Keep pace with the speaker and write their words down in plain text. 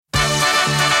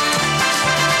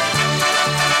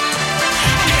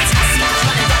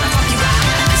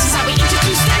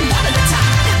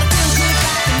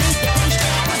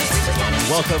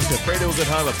welcome to Free to Good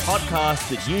Home, a podcast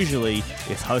that usually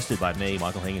is hosted by me,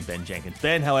 Michael Hing, and Ben Jenkins.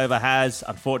 Ben, however, has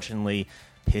unfortunately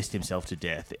pissed himself to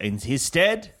death. In his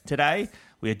stead, today,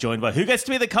 we are joined by who gets to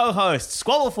be the co-host?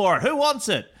 Squabble for it. Who wants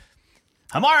it?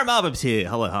 Hamara Marbub's here.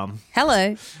 Hello, Hum.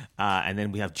 Hello. And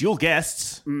then we have dual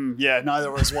guests. Yeah, neither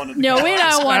of us wanted to No, we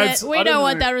don't want it. I We don't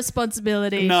want that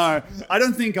responsibility. No, I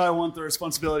don't think I want the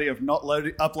responsibility of not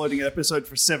uploading an episode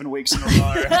for 7 weeks in a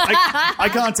row. I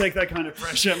can't take that kind of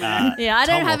pressure, man. Yeah, I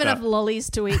don't Tom have Walker. enough lollies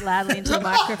to eat loudly into the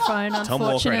microphone, Tom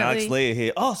unfortunately. Walker and Alex Lee are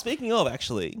here. Oh, speaking of,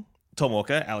 actually, Tom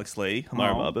Walker, Alex Lee,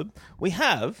 Hamara Marbub, we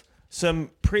have some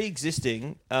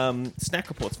pre-existing snack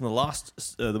reports from the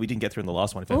last that we didn't get through in the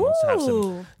last one. If anyone wants to have some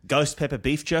Ooh. ghost pepper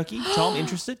beef jerky, Tom,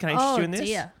 interested? Can I interest you in this?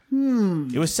 Dear.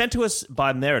 It was sent to us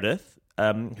by Meredith,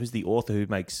 who's the author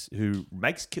who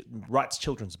writes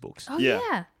children's books. Oh, Yeah.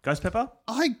 yeah. Ghost pepper,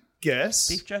 I guess.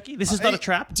 beef jerky. This is not a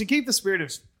trap. To keep the spirit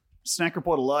of Snack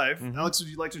Report alive, Alex, would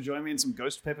you like to join me in some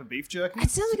ghost pepper beef jerky?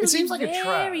 It sounds like it seems like a trap.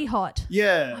 very hot.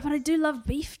 Yeah. But I do love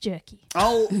beef jerky.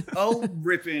 I'll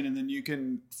rip in and then you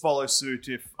can follow suit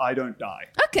if I don't die.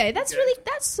 Okay, that's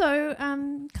so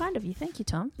kind of you. Thank you,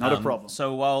 Tom. Not a problem.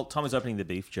 So while Tom is opening the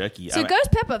beef jerky, So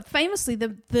ghost pepper, famously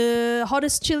the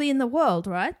hottest chili in the world,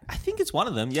 right? I think it's one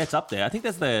of them. Yeah, it's up there. I think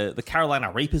there's the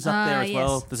Carolina Reapers up there as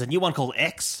well. yes. There's a new one called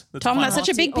X. That's Tom, quite that's hot.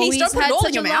 such a big Oh, piece. he's Don't put it had all in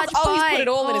such your a mouth. large Oh, he's put it bite.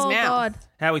 all in his Oh, mouth. God.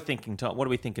 How are we thinking, Tom? What are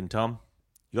we thinking, Tom?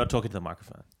 You got to talk into the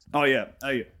microphone. Oh, yeah.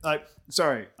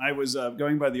 Sorry, I was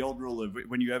going by the old rule of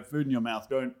when you have food in your mouth,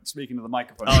 don't speak into the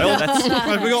microphone. Oh, well, that's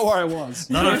I forgot where I was.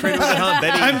 not on Free to Good Home,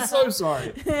 Betty. I'm so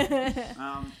sorry.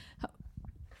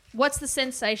 What's the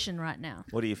sensation right now?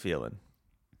 What are you feeling?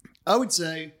 I would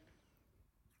say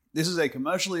this is a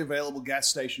commercially available gas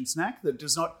station snack that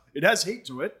does not... It has heat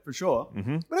to it, for sure.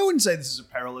 Mm-hmm. But I wouldn't say this is a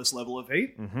perilous level of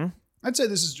heat. Mm-hmm. I'd say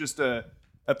this is just a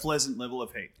pleasant level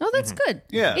of heat. Oh, that's good.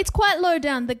 Yeah. It's quite low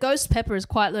down. The ghost pepper is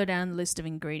quite low down the list of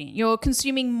ingredients. You're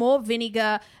consuming more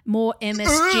vinegar, more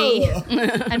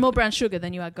MSG, and more brown sugar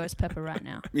than you are ghost pepper right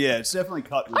now. Yeah, it's definitely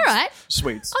cut with All right.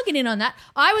 sweets. I'll get in on that.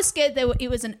 I was scared it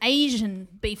was an Asian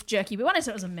beef jerky, but when I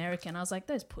said it was American, I was like,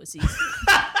 those pussies.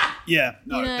 Yeah,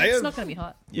 no, It's not going to be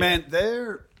hot. Man,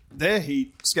 their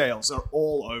heat scales are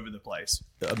all over the place.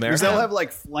 Because America. they'll have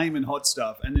like flaming hot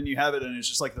stuff, and then you have it, and it's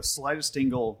just like the slightest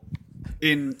tingle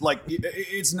in like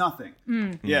it's nothing.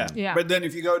 Yeah. Yeah. But then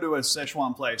if you go to a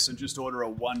Szechuan place and just order a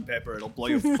one pepper, it'll blow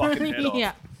your fucking head off.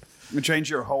 Yeah. It'll change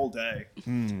your whole day.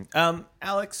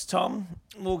 Alex, Tom,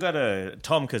 we'll go to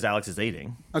Tom because Alex is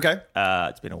eating. Okay.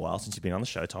 It's been a while since you've been on the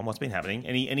show, Tom. What's been happening?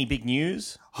 Any big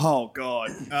news? Oh God.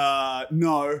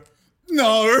 No.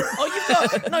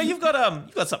 Oh, you've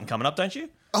got something coming up, don't you?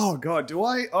 Oh God. Do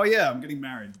I? Oh yeah. I'm getting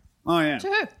married. Oh yeah. To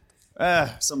who?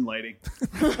 Some lady.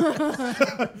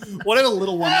 Whatever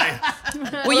little one.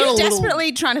 Were you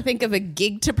desperately trying to think of a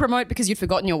gig to promote because you'd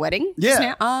forgotten your wedding?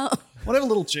 Yeah. Now? Whatever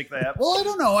little chick they have. Well, I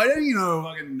don't know. I don't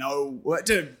fucking know what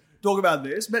to talk about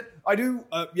this, but I do.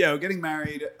 We're getting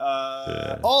married.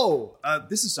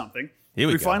 This is something. Here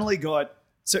we go. Finally got.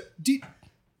 So,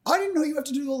 I didn't know you have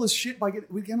to do all this shit we're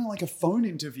getting like a phone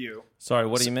interview. Sorry,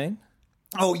 what do you mean?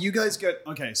 Oh, you guys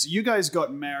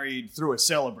got married through a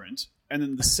celebrant. And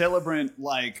then the celebrant,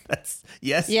 like...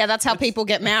 Yes. Yeah, that's how people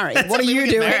get married. What are you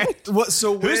doing? What,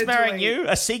 so Who's we're marrying doing- you?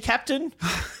 A sea captain?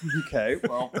 Okay,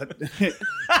 well...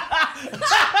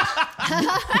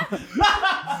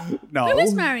 No. Who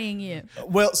is marrying you?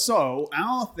 Well, so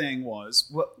our thing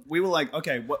was, we were like,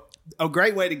 okay, a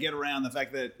great way to get around the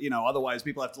fact that, otherwise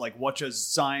people have to like watch us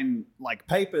sign like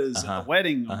papers at the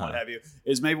wedding or what have you,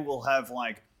 is maybe we'll have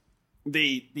like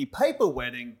the paper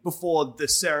wedding before the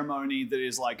ceremony that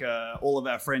is like all of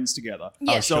our friends together.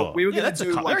 Yeah. So Sure. we were Yeah, going to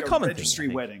that's do a like very a common thing, registry I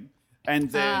think. wedding.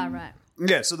 And then, right.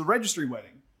 Yeah, so the registry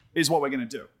wedding is what we're going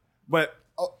to do. But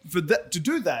to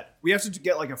do that, we have to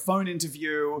get like a phone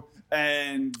interview,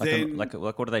 and then Like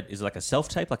what are they? Is it like a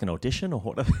self-tape, like an audition, or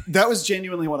what? that was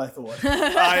genuinely what I thought.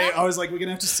 I was like, we're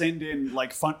gonna have to send in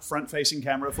like front-facing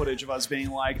camera footage of us being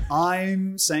like,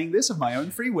 I'm saying this of my own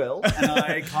free will, and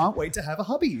I can't wait to have a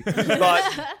hubby.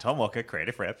 But Tom Walker,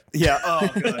 creative rep. yeah, oh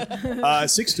god,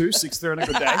 6'2", 6'3" on a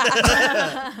good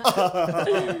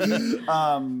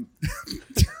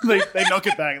day. They knock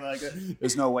it back and they're like,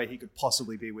 there's no way he could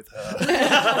possibly be with her.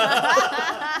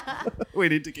 We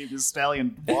need to keep this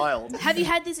stallion wild. Have you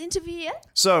had this interview yet?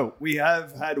 So we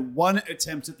have had one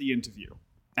attempt at the interview.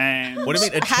 And What do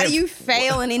you mean? How do you attempt?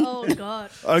 fail an interview? Oh,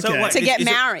 God. okay. So what, To get is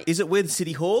it- married. Is it with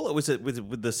City Hall, or was it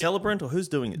with the celebrant, or who's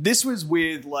doing it? This was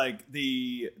with like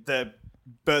the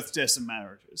birth, deaths, and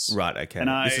marriages. Right, okay. And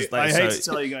I hate to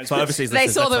tell you guys, for overseas They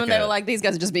listeners, saw that's them and like they were like, these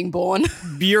guys are just being born.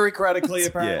 bureaucratically,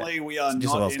 apparently, we are Just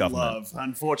not Welsh in government. love,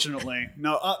 unfortunately.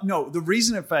 No, the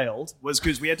reason it failed was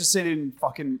because we had to send in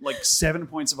fucking 7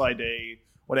 points of ID,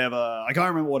 whatever. I can't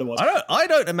remember what it was. I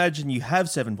don't imagine you have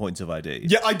 7 points of ID.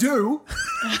 Yeah, I do.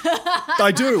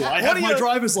 I do. I have my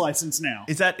driver's license now.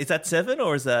 Is that 7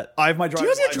 or is that? I have my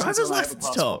driver's Do you have your license. driver's and I have a license,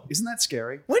 passport. Tom? Isn't that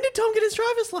scary? When did Tom get his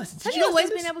driver's license? Have Did you guys always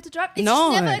do been this? able to drive? It's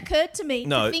No. just never occurred to me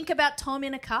No. to think about Tom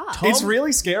in a car. It's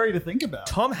really scary to think about.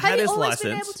 Tom had you his always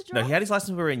been license. able to No, drive? he had his license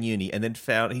when we were in uni, and then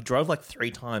he drove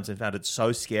 3 times and found it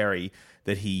so scary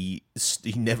that he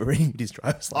never renewed his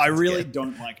driver's license. I really again.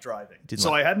 don't like driving. Didn't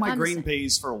So like- I had my I'm green the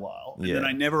peas for a while, and Yeah. then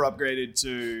I never upgraded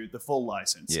to the full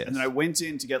license. Yes. And then I went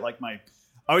in to get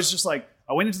I was just I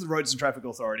went into the Roads and Traffic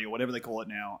Authority or whatever they call it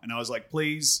now, and I was like,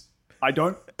 please, I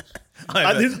don't.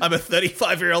 I'm a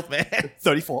 35-year-old man.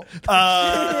 34.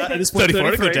 At this point, 34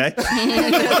 on a good 33. day.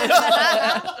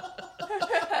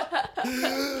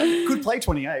 Could play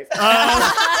 28.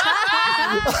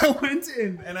 I went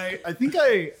in and I think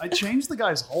I changed the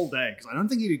guy's whole day because I don't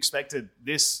think he'd expected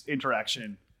this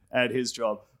interaction at his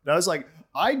job. But I was like,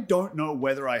 I don't know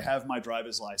whether I have my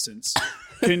driver's license.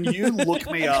 Can you look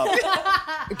me up?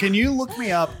 Can you look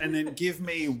me up and then give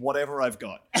me whatever I've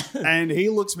got? And he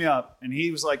looks me up and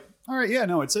he was like, all right, yeah,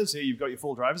 no, it says here you've got your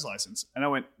full driver's license. And I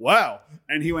went, wow.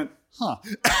 And he went, huh.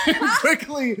 And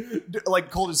quickly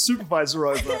called his supervisor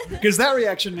over because that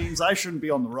reaction means I shouldn't be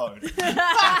on the road.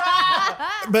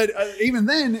 But even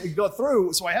then it got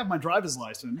through. So I have my driver's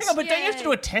license. Hang on, but don't you have to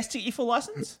do a test to get your full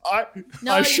license?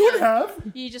 No, I you should don't.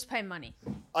 have. You just pay money.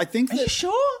 I think Are you that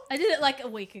sure? I did it a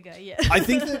week ago. Yeah. I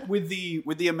think that with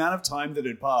the amount of time that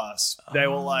had passed, they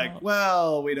were like,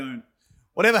 well, we don't.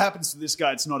 Whatever happens to this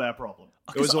guy, it's not our problem.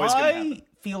 It was always going to happen. I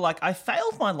feel like I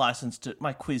failed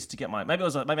my quiz to get my. Maybe I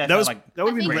That failed would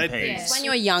have been think- red yeah. peas. When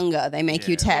you're younger, they make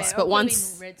you test. But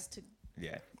once...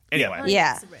 Yeah. Anyway.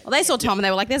 Yeah. Well, they saw Tom and they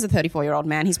were like, there's a 34-year-old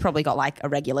man. He's probably got a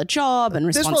regular job and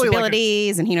There's probably,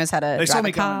 responsibilities and he knows how to They saw drive me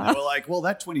a coming car. and they were like, well,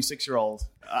 that 26-year-old,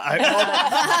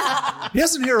 he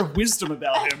has an air of wisdom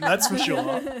about him, that's for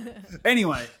sure.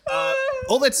 Anyway,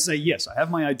 all that to say, yes, I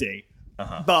have my ID.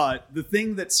 But the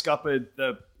thing that scuppered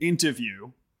the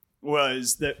interview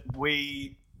was that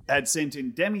we had sent in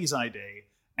Demi's ID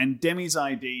and Demi's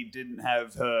ID didn't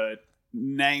have her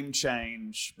name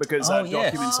change because our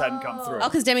documents hadn't come through. Oh,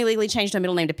 because Demi legally changed her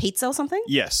middle name to Pizza or something?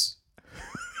 Yes.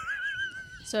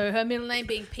 So her middle name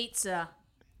being Pizza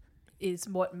is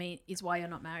why you're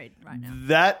not married right now.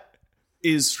 That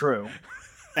is true.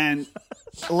 And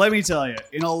let me tell you,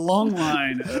 in a long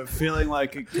line of feeling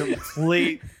like a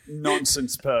complete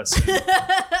nonsense person,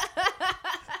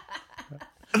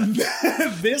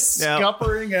 this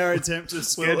scuppering our attempt to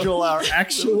schedule our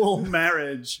actual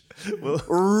marriage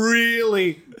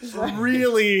really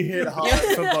hit hard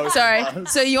for both Sorry. of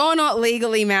us. So you're not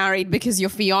legally married because your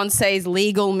fiance's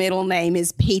legal middle name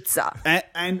is Pizza.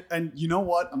 And you know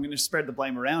what? I'm going to spread the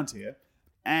blame around here.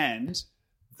 And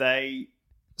they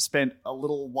spent a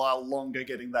little while longer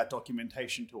getting that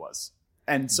documentation to us.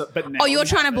 And so, but now Oh, you're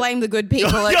trying to blame the good people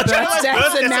at birth,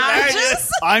 deaths, and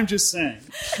marriages? I'm just saying.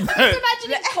 Imagine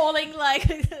him calling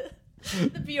the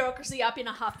bureaucracy up in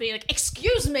a huff, being like,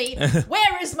 "Excuse me,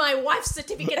 where is my wife's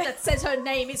certificate that says her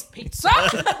name is Pizza?"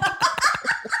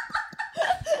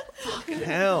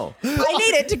 Hell. I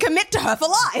need it to commit to her for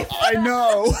life. I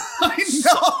know.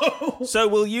 So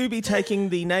will you be taking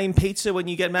the name Pizza when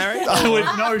you get married? I would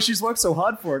no. She's worked so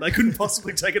hard for it. I couldn't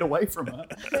possibly take it away from her.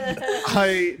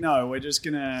 We're just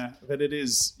gonna. But it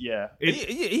is, yeah. Are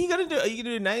you gonna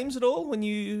do names at all when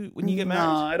you get married?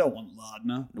 No, I don't want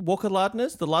Lardner. Walker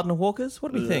Lardners, the Lardner Walkers.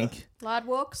 What do we think? Lard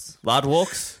walks. Lard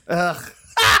Walks. Ugh.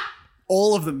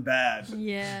 All of them bad.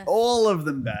 Yeah. All of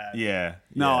them bad. Yeah.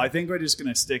 No, I think we're just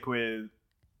gonna stick with.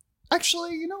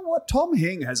 Actually, you know what? Tom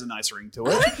Hing has a nice ring to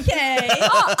it. Okay.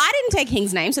 Oh, I didn't take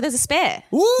Hing's name, so there's a spare.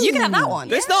 Ooh. You can have that one.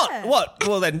 There's not what?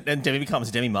 Well, then Demi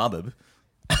becomes Demi Marbib.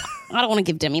 I don't want to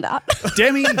give Demi that.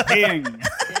 Demi Hing.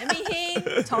 Demi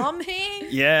Hing. Tom Hing.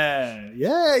 Yeah.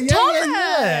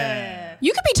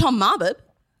 You could be Tom Marbib.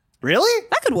 Really?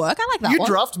 That could work. I like that You one.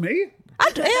 draft me?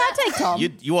 I'd take Tom.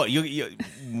 You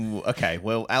okay?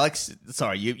 Well, Alex,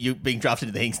 sorry, you being drafted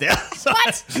to the Hinks now.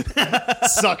 What?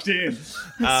 Sucked in.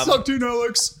 Sucked in,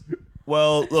 Alex.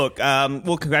 Well, look.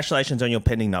 Congratulations on your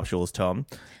pending nuptials, Tom.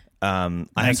 I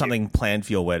have something planned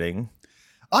for your wedding.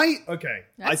 Okay.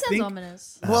 That I sounds think.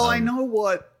 ominous. Well, I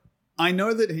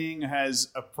know that Hing has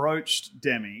approached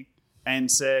Demi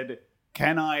and said,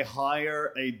 "Can I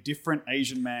hire a different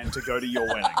Asian man to go to your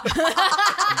wedding?"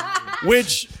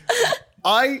 Which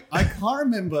I can't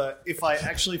remember if I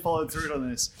actually followed through on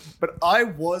this, but I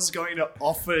was going to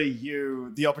offer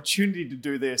you the opportunity to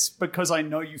do this because I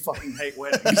know you fucking hate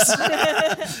weddings.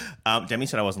 Demi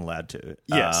said I wasn't allowed to.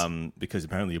 Yes. Because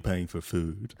apparently you're paying for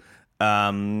food.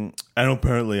 And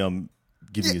apparently I'm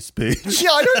giving a speech.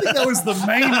 Yeah, I don't think that was the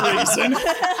main reason.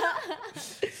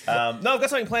 No, I've got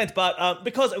something planned, but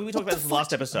because we talked about this in the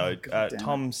last episode, damn it.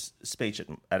 Tom's speech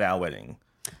at our wedding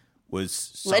was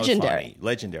so Legendary. funny.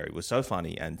 Legendary. Was so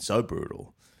funny and so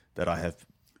brutal that I have...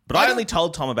 But I only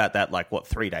told Tom about that,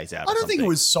 3 days out I don't think it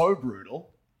was so brutal.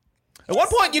 At one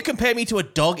point, you compared me to a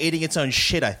dog eating its own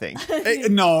shit, I think.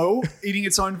 No, eating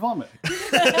its own vomit.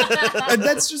 And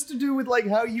that's just to do with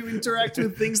how you interact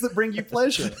with things that bring you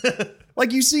pleasure.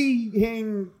 You see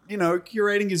him,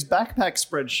 curating his backpack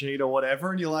spreadsheet or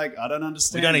whatever, and you're like, I don't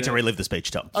understand. We don't need to relive the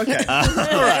speech, Tom. Okay. All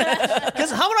right. Because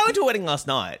how I went to a wedding last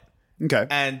night, Okay.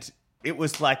 and it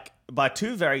was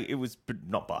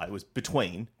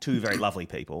between two very lovely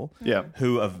people Yeah.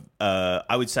 who have,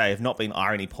 I would say, have not been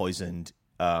irony poisoned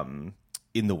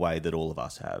in the way that all of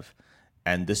us have.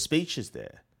 And the speeches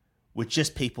there were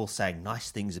just people saying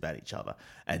nice things about each other.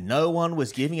 And no one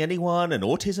was giving anyone an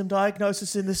autism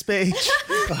diagnosis in the speech.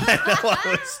 And no one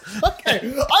was... Okay,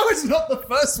 I was not the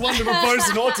first one to propose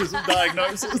an autism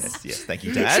diagnosis. Yes, thank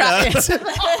you, Dad.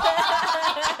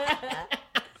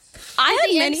 I The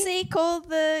had many. MC called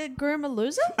the groom a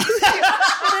loser on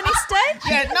any stage?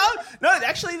 Yeah, no,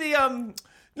 actually the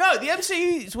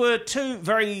MCs were two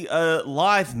very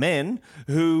live men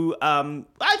who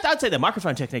I'd say their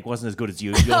microphone technique wasn't as good as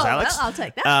yours, Alex. Well, I'll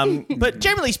take that. But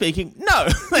generally speaking, no,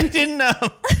 they didn't.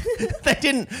 They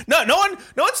didn't. No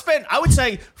one spent, I would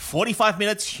say, 45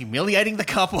 minutes humiliating the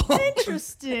couple.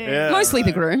 Interesting. Mostly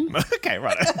the groom. Okay,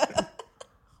 right.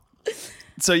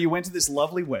 So you went to this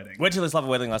lovely wedding. Went to this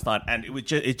lovely wedding last night, and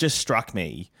it just struck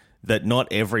me that not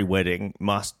every wedding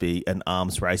must be an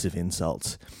arms race of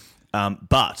insults.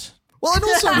 But Well, and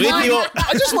also,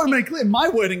 I just want to make clear, my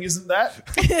wedding isn't that.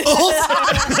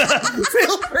 Also,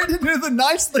 feel free to do the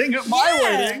nice thing at my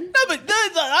wedding. no, but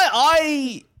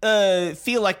I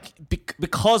feel like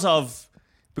because of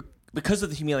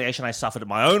the humiliation I suffered at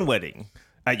my own wedding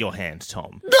at your hand,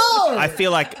 Tom. No! I feel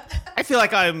like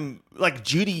I'm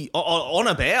duty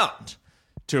honor bound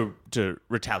to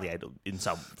retaliate in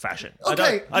some fashion.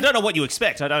 Okay. I don't know what you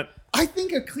expect. I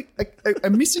think a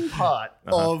missing part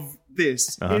of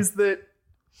this is that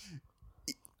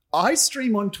I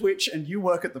stream on Twitch and you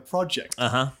work at the project.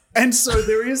 And so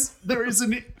there is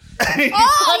an...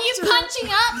 Oh, you're punching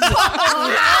up?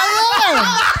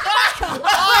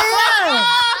 I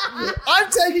am! I'm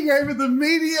taking over the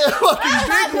media fucking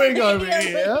bigwig over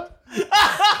here.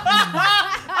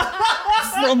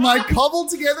 From my cobbled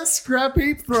together scrap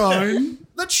heap throne.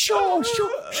 That sure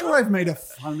I've made a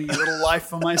funny little life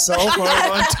for myself over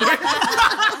on Twitch.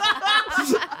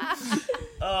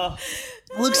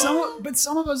 Look,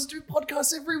 some of us do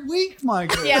podcasts every week,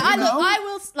 Michael. Yeah, I know?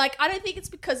 don't think it's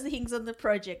because of the things on the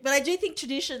project, but I do think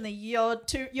traditionally your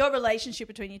relationship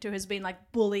between you two has been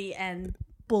bully and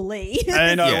bully.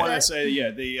 And I Yeah. want to say,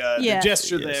 the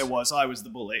gesture there was I was the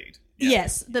bullied. Yeah.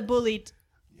 Yes, the bullied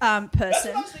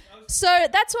person. So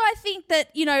that's why I think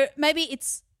that maybe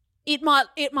it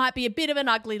might be a bit of an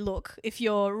ugly look if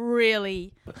you're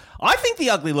really. I think the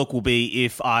ugly look will be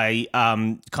if I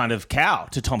kind of cow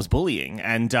to Tom's bullying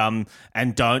and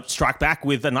don't strike back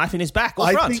with a knife in his back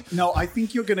or front. I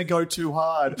think you're going to go too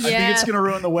hard. I Yeah. think it's going to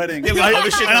ruin the wedding. Yeah, we got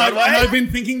overshit the right way. I've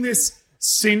been thinking this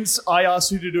since I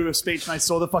asked you to do a speech and I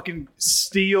saw the fucking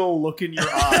steel look in your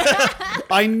eye.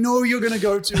 I know you're going to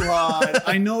go too hard.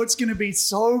 I know it's going to be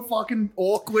so fucking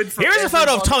awkward for Here is a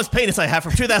photo of everyone. Tom's penis I have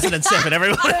from 2007,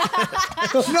 everyone.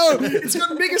 No, it's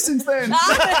gotten bigger since then.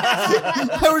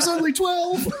 I was only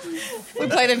 12. We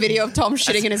played a video of Tom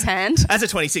shitting in his hand. As a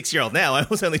 26-year-old now, I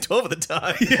was only 12 at the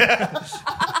time.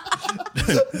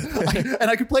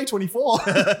 And I could play 24.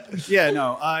 Yeah,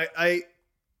 no, I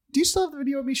do you still have the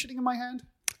video of me shitting in my hand?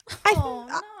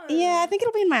 Yeah, I think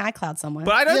it'll be in my iCloud somewhere.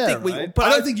 But I don't Yeah, think we. right. But I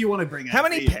don't think you want to bring out How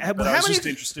many? video, How but I was many? just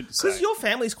interested to say. Because your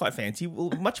family's quite fancy.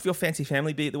 Will much of your fancy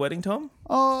family be at the wedding, Tom?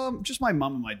 Just my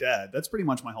mum and my dad. That's pretty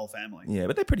much my whole family. Yeah,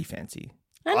 but they're pretty fancy.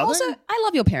 and Are also, they? I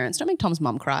love your parents. Don't make Tom's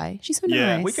mum cry. She's so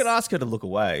Yeah, nice. We could ask her to look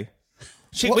away.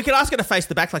 We could ask her to face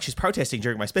the back like she's protesting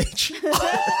during my speech.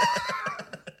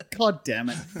 God damn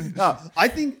it. No, I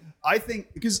think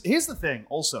because here's the thing.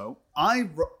 Also, I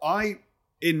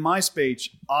in my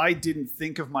speech, I didn't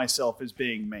think of myself as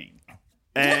being mean,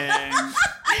 and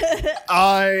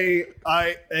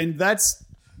and that's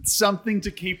something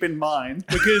to keep in mind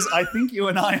because I think you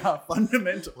and I are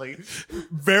fundamentally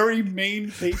very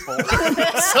mean people.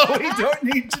 So we don't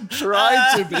need to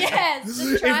try to be. Yes,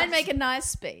 just try and make a nice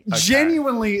speech.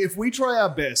 Genuinely, if we try our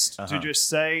best to just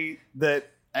say that,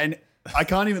 and I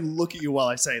can't even look at you while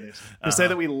I say this, to say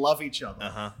that we love each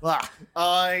other,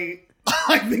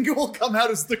 I think it will come out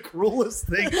as the cruelest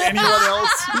thing anyone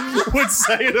else would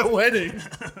say at a wedding.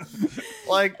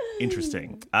 Like,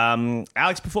 interesting.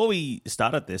 Alex, before we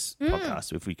started this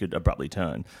podcast, if we could abruptly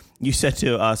turn, you said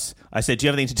to us, I said, do you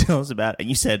have anything to tell us about? And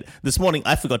you said, this morning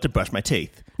I forgot to brush my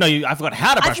teeth. No, I forgot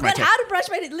how to brush my teeth. I forgot how to brush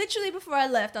my teeth. Literally before I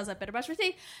left, I was like, better brush my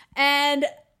teeth. And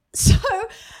so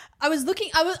I was looking,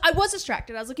 I was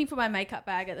distracted. I was looking for my makeup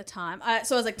bag at the time.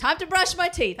 So I was like, time to brush my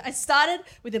teeth. I started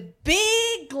with a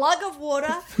big glug of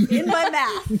water in my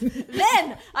mouth.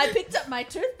 Then I picked up my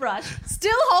toothbrush,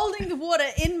 still holding the water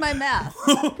in my mouth,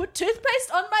 put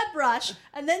toothpaste on my brush,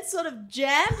 and then sort of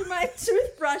jammed my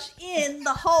toothbrush in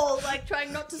the hole, like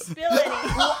trying not to spill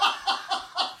any.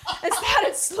 And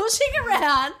started slushing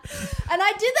around. And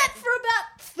I did that for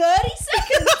about 30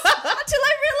 seconds until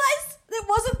I realized it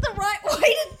wasn't the right way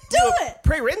to do it.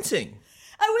 Pre-rinsing.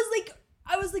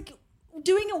 I was like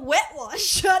doing a wet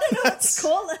wash. I don't know what to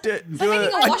call it. Having a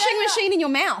washing machine in your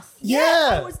mouth.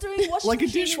 yeah. I was doing washing like a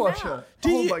machine in dishwasher. mouth.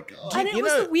 Oh my God. And it you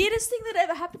was know, the weirdest thing that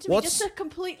ever happened to me, what's just to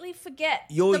completely forget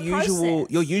Your the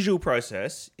usual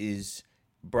process is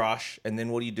brush, and then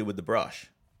what do you do with the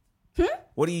brush?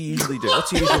 What do you usually do?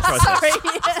 What's your usual process?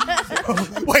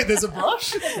 Wait, there's a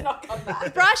brush?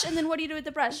 Brush, and then what do you do with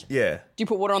the brush? Yeah. Do you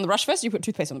put water on the brush first or do you put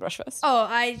toothpaste on the brush first? Oh,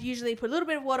 I usually put a little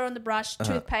bit of water on the brush,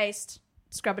 toothpaste,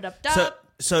 scrub it up.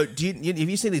 So have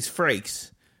you seen these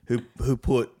freaks who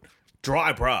put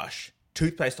dry brush,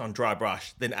 toothpaste on dry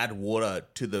brush, then add water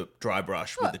to the dry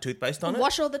brush with the toothpaste on it?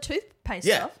 Wash all the toothpaste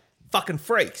Yeah. off. Fucking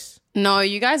freaks. No,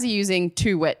 you guys are using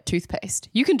too wet toothpaste.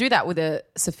 You can do that with a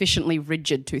sufficiently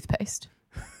rigid toothpaste.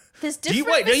 There's Are you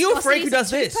different a freak who viscosities of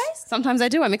does this? toothpaste? Sometimes I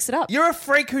do. I mix it up. You're a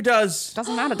freak who does...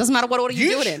 Doesn't matter. Doesn't matter what order you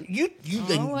do it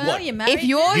in. Well, you're married. If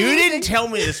you're You using- didn't tell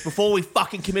me this before we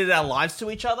fucking committed our lives to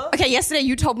each other? Okay, yesterday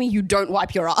you told me you don't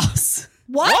wipe your ass.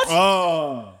 What?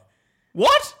 Oh.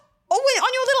 What? Oh, wait, on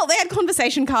your little... They had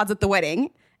conversation cards at the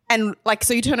wedding. And, like,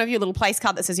 so you turn over your little place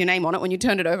card that says your name on it. When you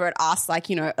turned it over, it asked, like,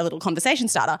 you know, a little conversation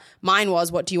starter. Mine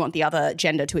was, what do you want the other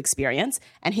gender to experience?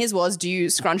 And his was, do you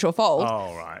scrunch or fold?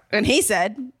 Oh, right. And he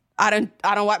said, I don't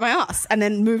wipe my ass. And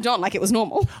then moved on like it was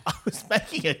normal. I was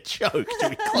making a joke, to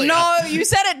be clear. No, you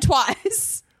said it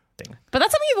twice. But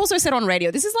that's something you've also said on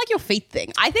radio. This is like your feet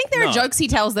thing. I think there are jokes he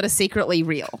tells that are secretly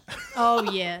real.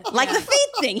 Oh, yeah. Like the feet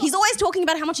thing. He's always talking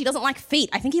about how much he doesn't like feet.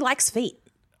 I think he likes feet.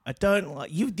 I don't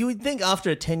like... You would think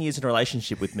after 10 years in a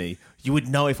relationship with me, you would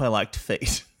know if I liked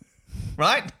feet.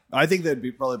 Right? I think there'd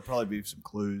be probably be some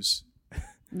clues.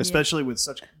 Especially with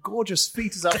such gorgeous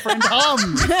feet as our friend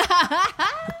Hum.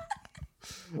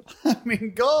 I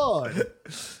mean, God.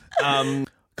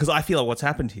 Because I feel like what's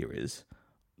happened here is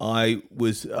I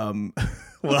was...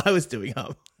 what I was doing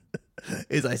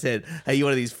is I said, hey, you're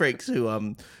one of these freaks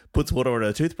who puts water on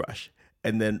a toothbrush.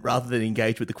 And then rather than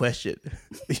engage with the question,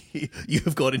 you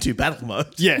have gone into battle mode.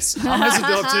 Yes. Hum has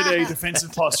adopted a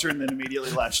defensive posture and then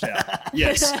immediately lashed out.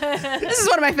 Yes. This is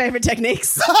one of my favorite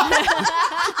techniques.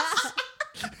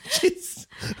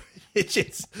 It's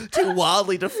just to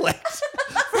wildly deflect.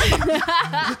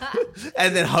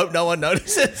 And then hope no one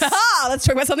notices. Let's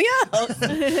talk about something else.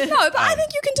 No, but I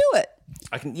think you can do it.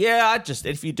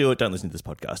 If you do it, don't listen to this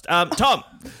podcast. Tom.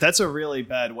 That's a really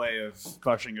bad way of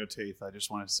brushing your teeth. I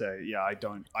just want to say, I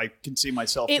can see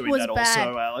myself doing that bad.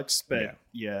 also, Alex. But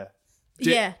yeah.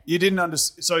 Yeah. You didn't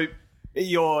understand. So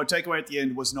your takeaway at the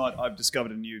end was not, I've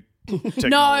discovered a new No,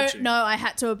 technology. I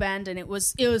had to abandon. It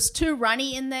was too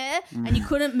runny in there, and you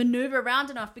couldn't maneuver around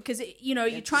enough because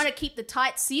you're trying to keep the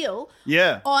tight seal.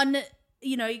 Yeah. On,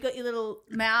 you got your little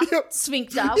mouth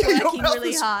sphincter Your working mouth really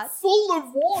is hard, full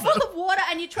of water.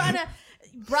 and you're trying to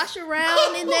brush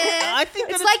around in there. I think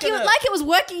that it's it's like it was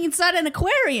working inside an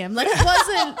aquarium. Like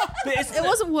it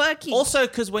wasn't working. Also,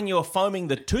 because when you're foaming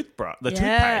the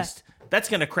toothpaste, that's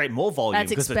going to create more volume That's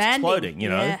because it's expanding. exploding, you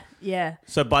know? Yeah.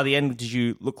 So by the end, did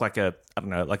you look like a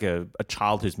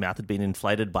child whose mouth had been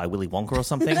inflated by Willy Wonka or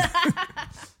something?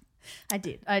 I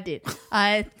did.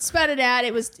 I spat it out.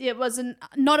 It was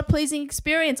not a pleasing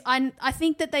experience. I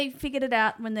think that they figured it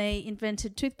out when they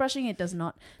invented toothbrushing. It does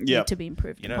not need to be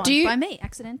improved upon by me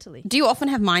accidentally. Do you often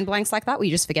have mind blanks like that where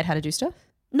you just forget how to do stuff?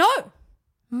 No.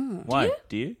 Why?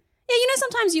 Do you? Yeah,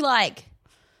 sometimes you like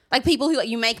people who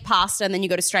you make pasta and then you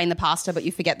go to strain the pasta but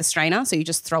you forget the strainer, so you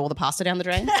just throw all the pasta down the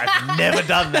drain. I've never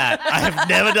done that. I have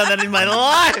never done that in my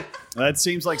life. That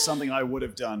seems like something I would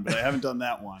have done, but I haven't done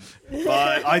that one.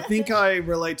 But I think I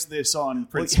relate to this on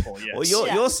principle, yes. Well,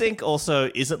 your sink also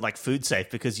isn't like food safe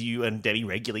because you and Debbie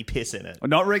regularly piss in it. Well,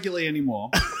 not regularly anymore.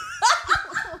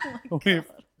 The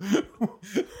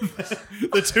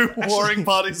two warring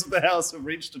parties of the house have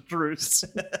reached a truce.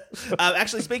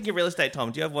 Actually, speaking of real estate,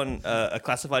 Tom, do you have a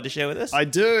classified to share with us? I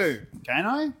do. Can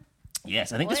I?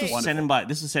 Yes, I think this was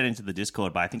sent into the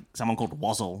Discord by I think someone called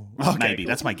Wazzle. Okay, Maybe cool.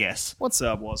 that's my guess. What's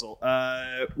up, Wazzle?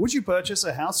 Would you purchase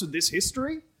a house with this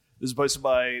history? This is posted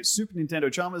by Super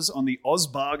Nintendo Chummers on the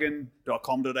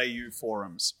ozbargain.com.au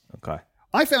forums. Okay.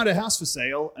 I found a house for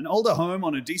sale, an older home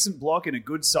on a decent block in a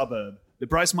good suburb. The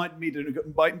price might be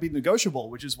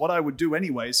negotiable, which is what I would do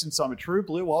anyway, since I'm a true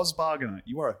blue Oz bargainer.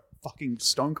 You are a fucking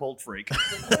stone cold freak.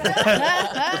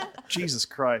 Jesus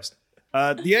Christ.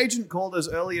 The agent called us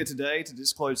earlier today to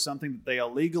disclose something that they are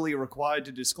legally required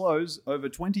to disclose. Over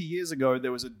 20 years ago,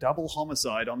 there was a double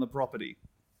homicide on the property.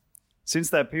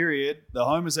 Since that period, the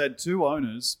home has had 2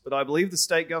 owners, but I believe the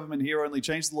state government here only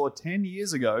changed the law 10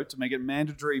 years ago to make it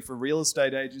mandatory for real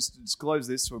estate agents to disclose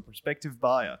this to a prospective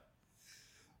buyer.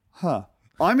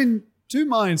 I'm in 2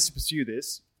 minds to pursue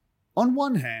this. On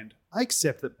one hand, I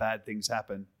accept that bad things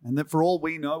happen, and that for all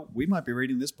we know, we might be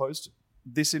reading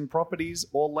this in properties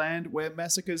or land where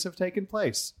massacres have taken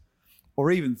place. Or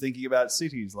even thinking about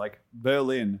cities like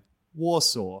Berlin,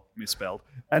 Warsaw, misspelled,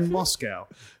 and Moscow.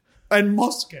 And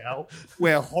Moscow,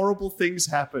 where horrible things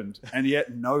happened, and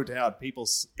yet no doubt people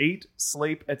eat,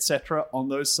 sleep, etc. on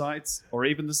those sites, or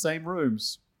even the same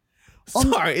rooms.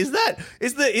 Sorry, is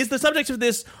the subject of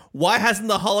this? Why hasn't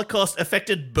the Holocaust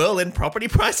affected Berlin property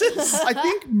prices? I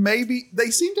think maybe they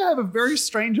seem to have a very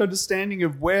strange understanding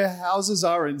of where houses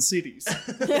are in cities.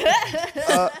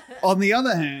 On the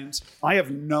other hand, I have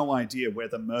no idea where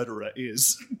the murderer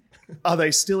is. Are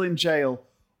they still in jail,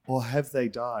 or have they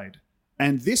died?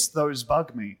 And those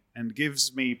bug me and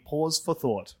gives me pause for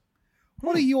thought.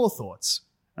 What are your thoughts?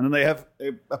 And then they have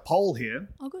a poll here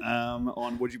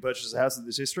on would you purchase a house with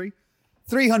this history?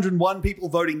 301 people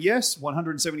voting yes,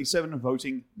 177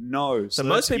 voting no. So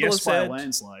most people yes have said by a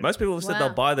landslide. Most people have said they'll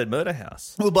buy the murder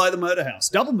house. We'll buy the murder house,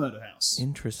 double murder house.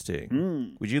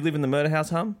 Interesting. Would you live in the murder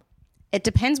house, Hum? It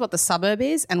depends what the suburb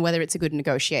is and whether it's a good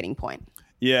negotiating point.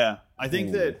 Yeah, I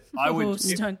think that I would.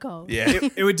 Stone cold. Yeah.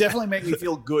 It would definitely make me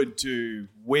feel good to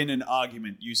win an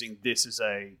argument using this as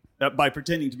by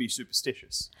pretending to be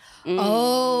superstitious.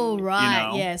 Oh, right.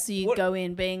 You know? Yeah, so you go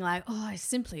in being like, oh, I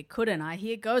simply couldn't. I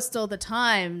hear ghosts all the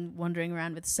time wandering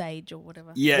around with sage or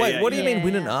whatever. Yeah. Wait, what do you mean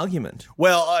win an Yeah. argument?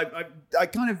 Well, I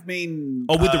kind of mean.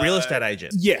 Oh, with the real estate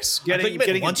agent? Yes, I thought you meant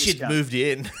getting once a you'd discount. moved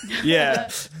in. Yeah.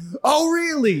 Oh,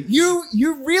 really? You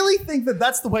really think that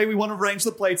that's the way we want to arrange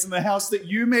the plates in the house that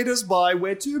you made us buy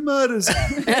where 2 murders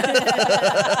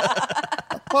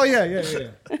Oh,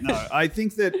 yeah. No, I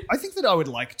think that I would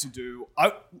like to do.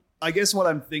 I guess what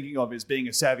I'm thinking of is being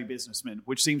a savvy businessman,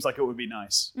 which seems like it would be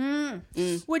nice.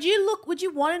 Would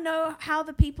you want to know how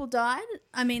the people died?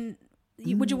 I mean,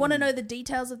 would you want to know the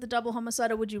details of the double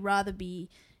homicide, or would you rather be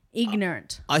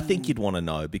ignorant? I think you'd want to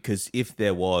know, because if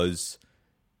there was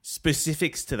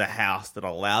specifics to the house that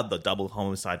allowed the double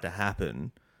homicide to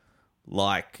happen,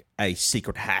 like a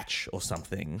secret hatch or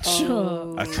something,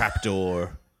 a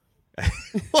trapdoor.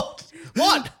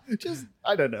 What? Just,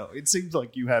 I don't know. It seems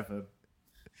like you have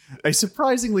a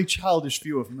surprisingly childish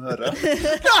view of murder.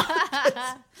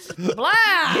 Blah!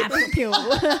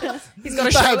 He's got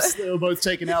a Perhaps they were both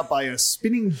taken out by a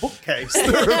spinning bookcase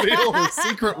that revealed a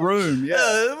secret room.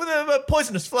 Yeah. With a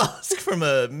poisonous flask from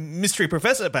a mystery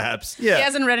professor, perhaps. Yeah. He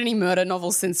hasn't read any murder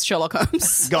novels since Sherlock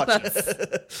Holmes.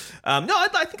 Gotcha. No,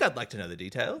 I think I'd like to know the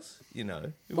details. You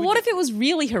know. But what if it was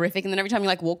really horrific and then every time you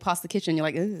like walk past the kitchen, you're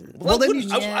like, ugh. Well, then then you-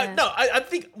 I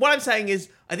think what I'm saying is,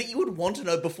 I think you would want to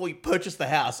know before you purchase the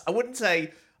house. I wouldn't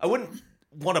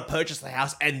want to purchase the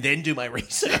house and then do my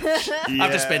research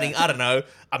after spending, I don't know,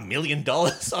 $1 million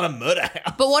on a murder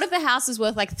house. But what if the house is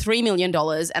worth like $3 million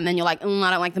and then you're like, I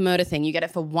don't like the murder thing. You get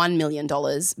it for $1 million.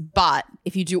 But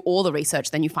if you do all the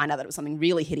research, then you find out that it was something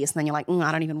really hideous and then you're like,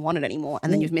 I don't even want it anymore.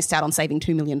 And then you've missed out on saving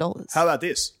 $2 million. How about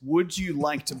this? Would you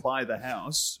like to buy the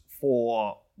house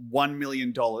for $1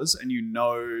 million and you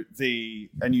know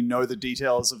the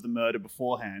details of the murder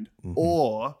beforehand,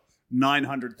 or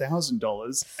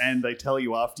 $900,000 and they tell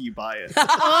you after you buy it?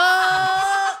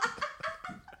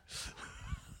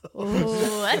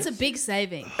 Oh, that's a big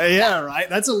saving. Yeah, right.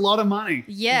 That's a lot of money.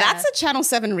 Yeah. That's a Channel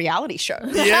 7 reality show.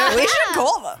 Yeah. We should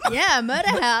call them. Yeah, Murder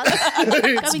House.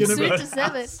 It's Coming gonna soon be- to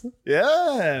 7.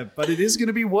 Yeah, but it is going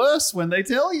to be worse when they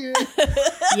tell you.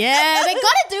 Yeah, they got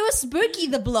to do a Spooky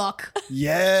the Block.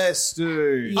 Yes,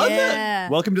 dude. Yeah.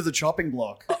 Welcome to the chopping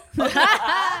block.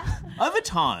 over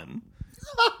time,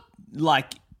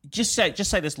 like just say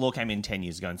this law came in 10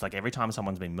 years ago, and it's like every time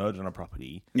someone's been murdered on a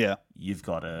property, you've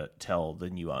got to tell the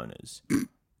new owners,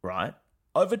 right?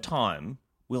 Over time,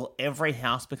 will every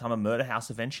house become a murder house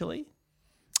eventually?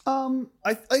 I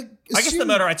guess the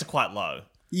murder rates are quite low.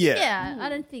 Yeah, I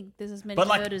don't think there's as many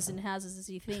murders in houses as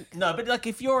you think. No, but like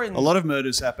if you're in... A lot of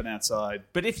murders happen outside.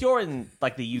 But if you're in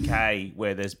like the UK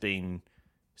where there's been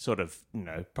sort of,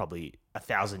 probably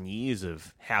 1,000 years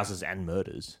of houses and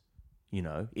murders,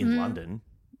 in London,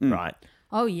 right?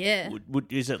 Oh, yeah.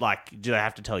 Is it like, do they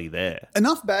have to tell you there?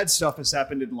 Enough bad stuff has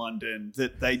happened in London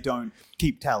that they don't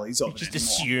keep tallies of it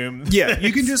Just anymore. assume. Yeah,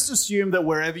 you can just assume that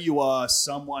wherever you are,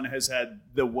 someone has had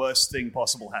the worst thing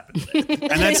possible happen to them.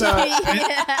 And that's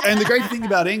and the great thing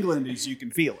about England is you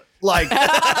can feel it. Like, no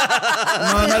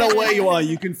matter where you are,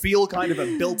 you can feel kind of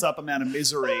a built-up amount of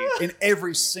misery in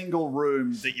every single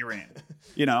room that you're in.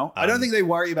 I don't think they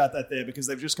worry about that there because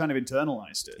they've just kind of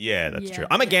internalized it. Yeah, that's true.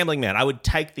 I'm a gambling man. I would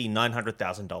take the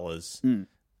 $900,000.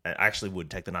 I actually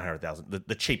would take the $900,000,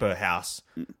 the cheaper house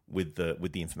with the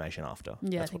information after.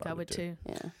 Yeah, that's I think I would too.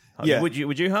 Yeah. Would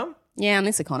you, Hum? Yeah, in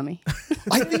this economy.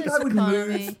 I think I would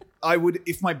move.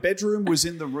 If my bedroom was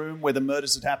in the room where the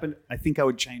murders had happened, I think I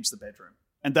would change the bedroom.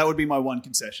 And that would be my one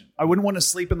concession. I wouldn't want to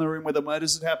sleep in the room where the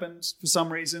murders had happened for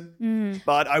some reason,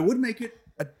 but I would make it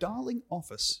a darling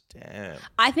office. Damn.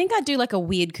 I think I'd do like a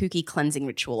weird kooky cleansing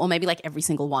ritual, or maybe like every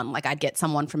single one. Like I'd get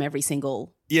someone from every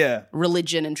single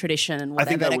religion and tradition and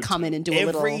whatever to come in and do a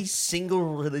little. Every single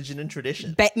religion and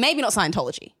tradition. Maybe not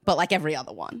Scientology, but like every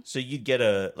other one. So you'd get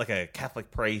a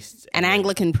Catholic priest, an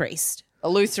Anglican priest, a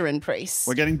Lutheran priest.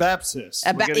 We're getting Baptists.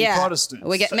 We're getting Protestants.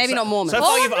 We get maybe not Mormons. So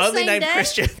far, you've only named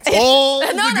Christians. All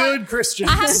the good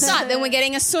Christians. I haven't started. Then we're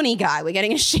getting a Sunni guy. We're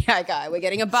getting a Shia guy. We're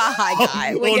getting a Baha'i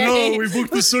guy. No, we booked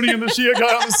the Sunni and the Shia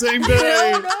guy on the same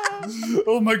day.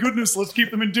 Oh my goodness, let's keep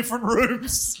them in different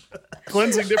rooms.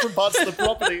 Cleansing different parts of the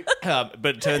property.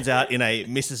 But it turns out in a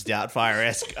Mrs.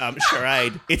 Doubtfire-esque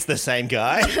charade, it's the same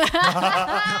guy.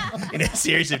 In a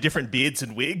series of different beards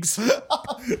and wigs.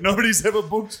 Nobody's ever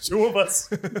booked two of us.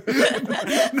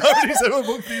 Nobody's ever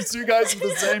booked these two guys for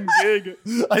the same gig.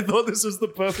 I thought this was the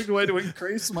perfect way to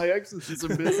increase my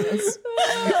exorcism business.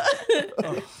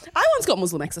 I once got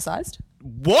Muslim exercised.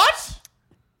 What?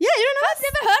 Yeah, you don't know? I've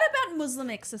never heard about Muslim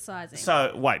exercising.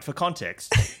 So, wait, for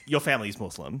context, your family is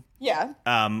Muslim. Yeah.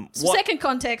 Second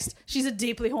context, she's a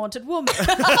deeply haunted woman.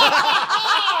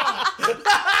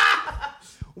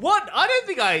 What? I don't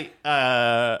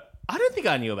think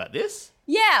I knew about this.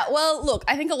 Yeah, well, look,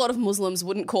 I think a lot of Muslims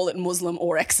wouldn't call it Muslim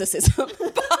or exorcism,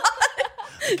 but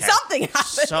something happened.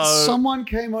 So, someone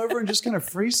came over and just kind of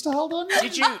freestyled on you?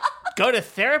 did you go to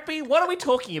therapy? What are we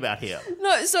talking about here?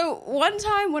 No, so one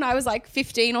time when I was like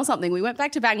 15 or something, we went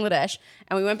back to Bangladesh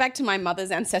and we went back to my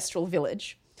mother's ancestral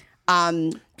village.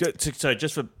 So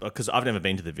just because I've never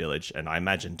been to the village, and I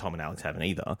imagine Tom and Alex haven't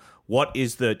either.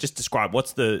 Describe,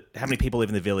 how many people live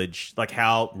in the village? Like,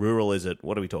 how rural is it?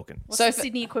 What are we talking? What's the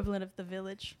Sydney equivalent of the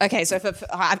village? Okay, so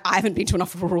I haven't been to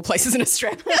enough rural places in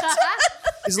Australia.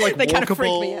 Is it like They kind of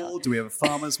freak me walkable? out. Do we have a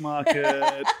farmer's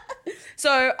market?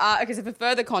 So for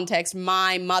further context,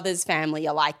 my mother's family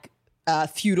are like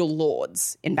feudal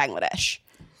lords in Bangladesh.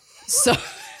 So...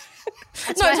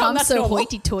 I'm that's so normal.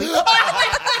 hoity-toity.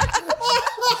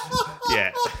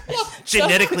 Yeah.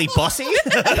 Genetically bossy?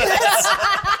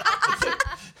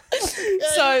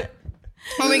 So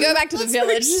when we go back to the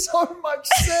village... Makes so much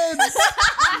sense.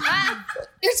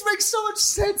 It makes so much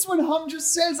sense when Hum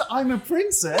just says, I'm a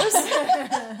princess.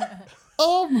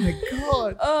 Oh my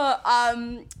God.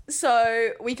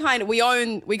 So we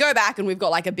go back and we've got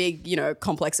like a big,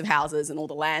 complex of houses and all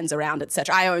the lands around,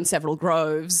 etc. I own several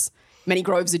groves. Many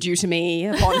groves are due to me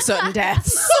upon certain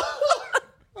deaths.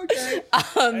 Okay.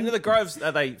 And the groves,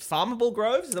 are they farmable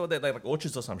groves? Are they like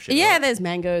orchards or some shit? Yeah, right? there's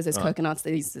mangoes, there's coconuts,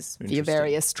 there's your Interesting.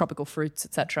 various tropical fruits,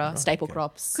 etc. Staple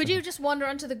crops. Could you just wander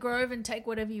onto the grove and take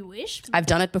whatever you wished? I've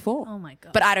done it before. Oh my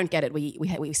God. But I don't get it. We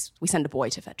send a boy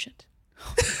to fetch it.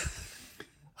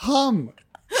 Hum.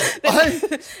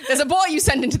 There's a boy you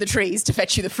send into the trees to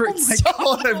fetch you the fruits.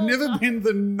 Oh my God, I've never been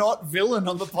the not villain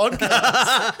on the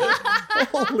podcast.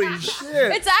 Holy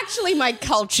shit. It's actually my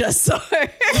culture, so...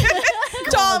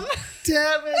 Tom.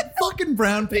 Damn it. Fucking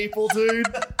brown people, dude.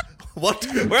 What?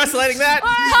 We're isolating that?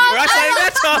 We're isolating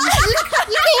that, Tom?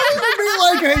 You can't even be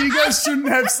like, hey, you guys shouldn't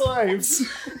have slaves.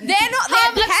 They're not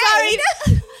that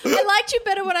paid. I liked you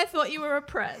better when I thought you were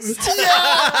oppressed.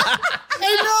 Yeah.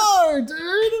 I know,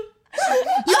 dude.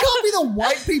 You can't be the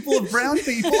white people of brown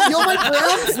people. You're my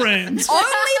brown friend.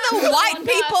 Only the white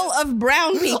people of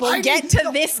brown people get to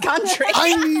this country.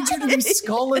 I need you to be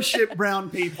scholarship brown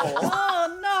people.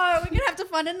 Oh no, we're going to have to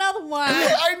find another one.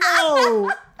 I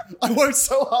know. I worked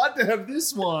so hard to have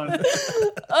this one.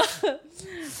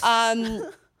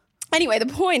 Anyway, the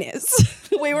point is,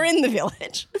 we were in the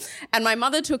village, and my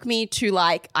mother took me to,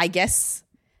 like, I guess,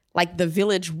 like the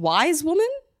village wise woman.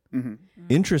 Mm-hmm.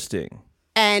 Interesting.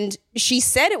 And she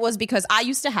said it was because I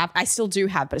still do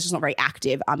have, but it's just not very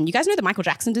active. You guys know the Michael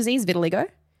Jackson disease, vitiligo?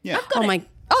 Yeah.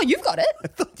 Oh, you've got it.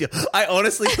 I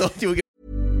honestly thought you were going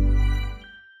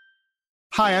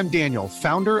Hi, I'm Daniel,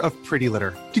 founder of Pretty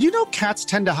Litter. Did you know cats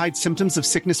tend to hide symptoms of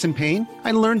sickness and pain?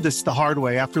 I learned this the hard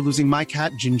way after losing my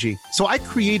cat, Gingy. So I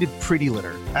created Pretty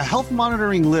Litter, a health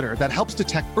monitoring litter that helps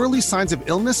detect early signs of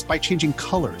illness by changing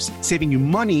colors, saving you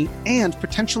money and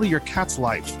potentially your cat's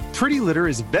life. Pretty Litter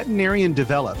is veterinarian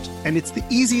developed, and it's the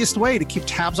easiest way to keep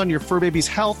tabs on your fur baby's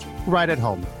health right at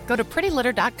home. Go to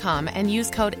prettylitter.com and use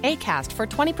code ACAST for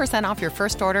 20% off your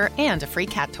first order and a free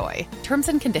cat toy. Terms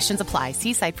and conditions apply.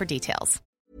 See site for details.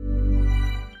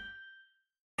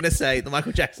 to say the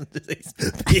Michael Jackson disease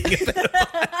being a pedophile.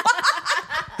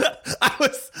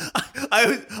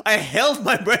 I held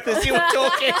my breath as you were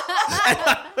talking, and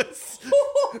I was.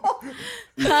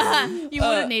 You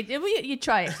wouldn't need. You'd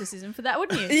try exorcism for that,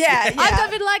 wouldn't you? Yeah. I've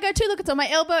got vitiligo too. Look, it's on my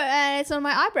elbow and it's on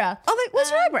my eyebrow. Oh,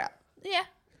 what's your eyebrow? Yeah.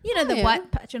 You know the yeah.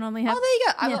 white patch you normally have. Oh, there you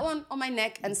go. I've Yeah. got one on my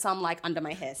neck and some like under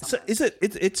my hair. So is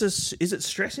it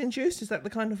stress induced? Is that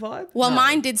the kind of vibe? Well,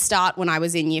 mine did start when I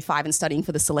was in year 5 and studying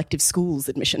for the selective schools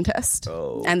admission test.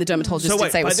 And the dermatologist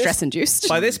did say it was stress induced.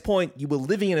 By this point, you were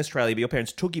living in Australia, but your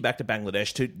parents took you back to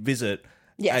Bangladesh to visit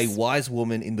a wise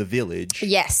woman in the village.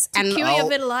 Yes. And cure your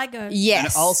vitiligo.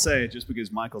 Yes. And I'll say, just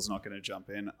because Michael's not going to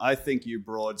jump in, I think you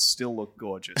broads still look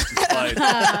gorgeous,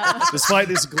 despite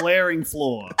this glaring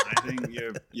flaw. I think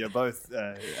you're both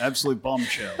absolute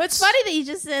bombshells. But it's funny that you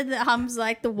just said that Hum's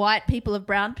like the white people of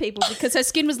brown people because her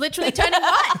skin was literally turning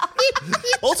white.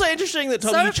 Also interesting that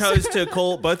Tommy you chose to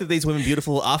call both of these women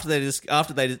beautiful after they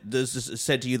just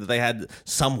said to you that they had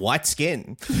some white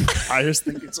skin. I just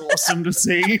think it's awesome to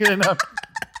see. And,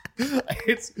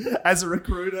 it's as a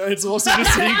recruiter, it's awesome to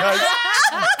see you guys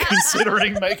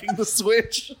considering making the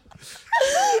switch.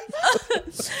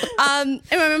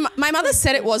 Anyway, my mother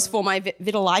said it was for my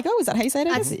vitiligo. Is that how you say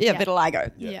it?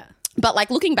 Vitiligo. Yeah. But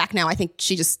like looking back now, I think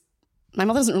my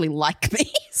mother doesn't really like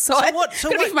me, so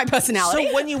could be for my personality.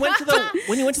 So when you went to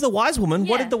the wise woman,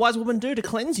 what did the wise woman do to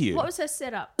cleanse you? What was her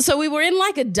setup? So we were in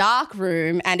like a dark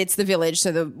room, and it's the village,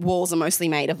 so the walls are mostly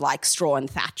made of like straw and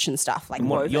thatch and stuff. Like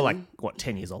woven. You're like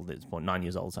 10 years old at this point, 9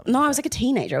 years old, something. No, I was like a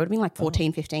teenager. I would have been like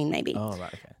 14, 15 maybe. Oh,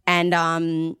 right, okay.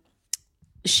 And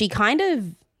she kind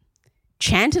of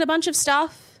chanted a bunch of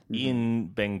stuff in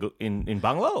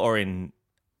Bangla or in.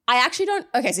 I actually don't.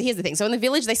 Okay, so here's the thing. So in the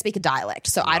village, they speak a dialect.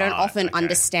 So I don't often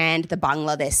understand the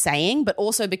Bangla they're saying, but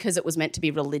also because it was meant to be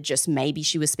religious, maybe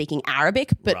she was speaking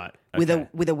Arabic, but with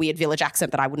a weird village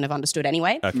accent that I wouldn't have understood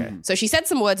anyway. Okay. So she said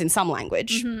some words in some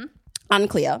language,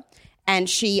 unclear, and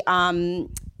she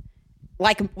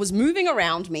was moving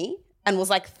around me and was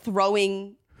like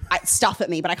throwing stuff at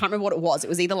me, but I can't remember what it was. It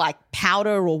was either like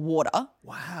powder or water.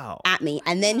 Wow. At me,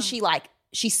 and then she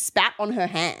spat on her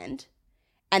hand.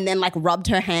 And then like rubbed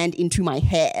her hand into my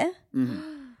hair.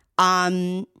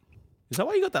 Mm-hmm. Is that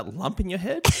why you got that lump in your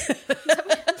head?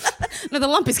 No, the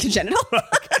lump is congenital.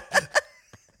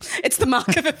 It's the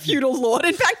mark of a feudal lord,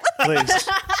 in fact.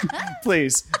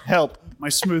 Please help my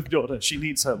smooth daughter. She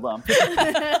needs her lump.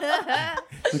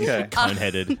 Okay.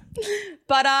 Cone-headed.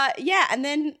 But and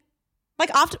then like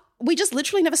after we just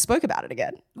literally never spoke about it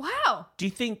again. Wow. Do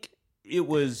you think it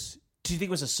was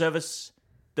a service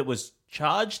that was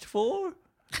charged for?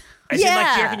 Do you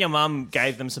reckon your mum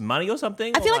gave them some money or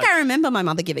something? I feel like I remember my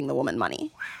mother giving the woman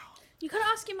money. Wow. You got to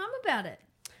ask your mum about it.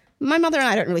 My mother and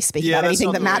I don't really speak about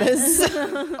anything that matters.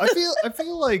 I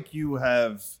feel like you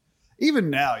have, even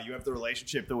now, you have the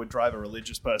relationship that would drive a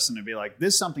religious person to be like,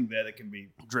 there's something there that can be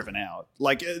driven out.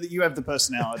 Like, you have the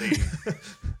personality.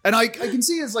 And I can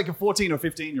see as like a 14 or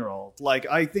 15-year-old. Like,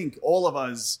 I think all of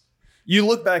us, you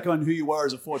look back on who you were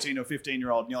as a 14 or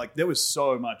 15-year-old and you're like, there was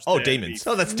so much there demons.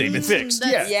 That's demons. Fixed.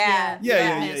 Yeah.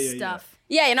 Stuff.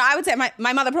 Yeah, I would say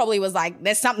my mother probably was like,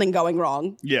 there's something going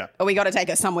wrong. Yeah. Or we got to take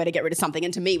her somewhere to get rid of something.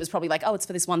 And to me, it was probably like, oh, it's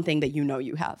for this one thing that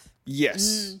you have.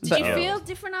 Yes. Did you feel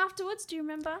different afterwards? Do you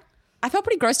remember? I felt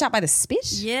pretty grossed out by the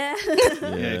spit. Yeah.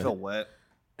 Yeah, you felt wet.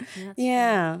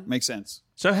 Yeah. Makes sense.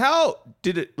 So how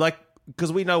did it, like,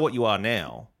 because we know what you are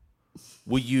now,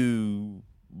 were you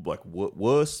like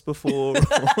worse before?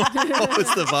 What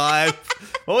was the vibe?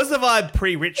 What was the vibe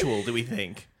pre-ritual, do we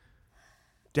think?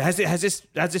 Has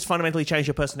this fundamentally changed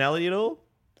your personality at all?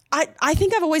 I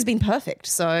think I've always been perfect,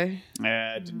 so.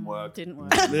 Yeah, it didn't work. Didn't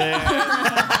work.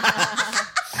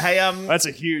 Hey, That's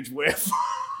a huge whiff.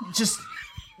 just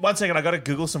 1 second. I got to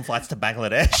Google some flights to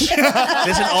Bangladesh.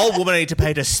 There's an old woman I need to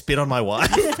pay to spit on my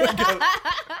wife.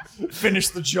 Finish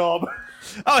the job.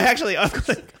 Oh, actually, I've got.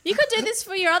 You could do this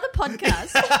for your other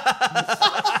podcast.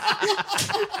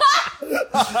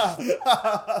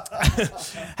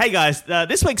 Hey guys,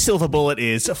 this week's silver bullet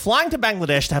is flying to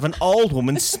Bangladesh to have an old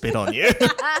woman spit on you.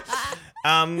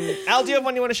 Al, do you have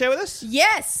one you want to share with us?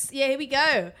 Yes. Yeah, here we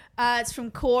go. It's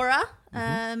from Cora.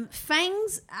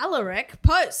 Fangs Alaric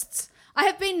posts, I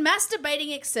have been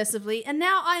masturbating excessively and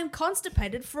now I am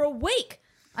constipated for a week.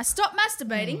 I stopped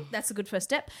masturbating. That's a good first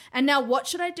step. And now what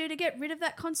should I do to get rid of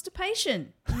that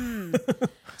constipation?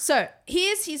 So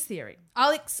here's his theory.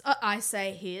 I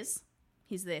say here's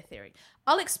their theory.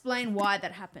 I'll explain why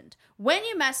that happened. When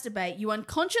you masturbate, you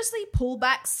unconsciously pull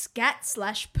back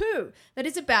scat/poo that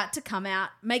is about to come out,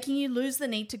 making you lose the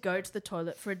need to go to the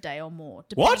toilet for a day or more,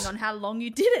 depending on how long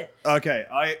you did it. Okay,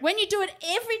 When you do it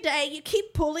every day, you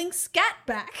keep pulling scat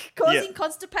back, causing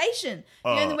constipation.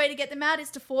 The only way to get them out is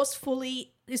to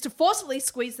forcefully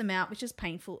squeeze them out, which is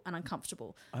painful and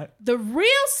uncomfortable. The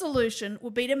real solution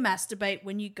would be to masturbate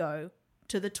when you go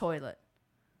to the toilet.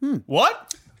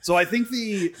 What? So I think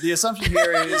the assumption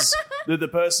here is that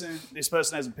this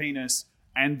person has a penis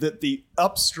and that the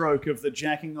upstroke of the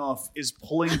jacking off is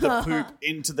pulling the poop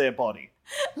into their body.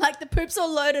 Like the poop's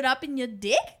all loaded up in your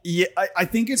dick? Yeah, I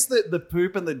think it's the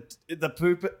poop and the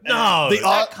poop. No,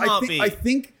 that can't be. I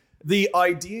think the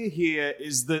idea here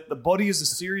is that the body is a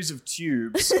series of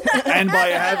tubes, and by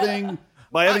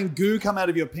having goo come out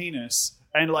of your penis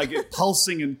and like it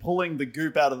pulsing and pulling the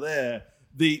goop out of there,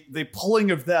 the pulling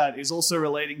of that is also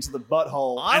relating to the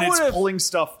butthole, and it's pulling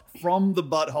stuff from the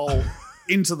butthole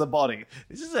into the body.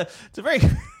 It's a very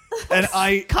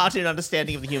cartoon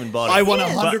understanding of the human body. I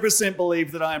 100%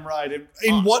 believe that I am right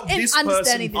in what this person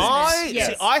understanding thinks. this.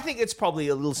 See, I think it's probably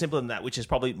a little simpler than that, which is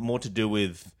probably more to do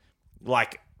with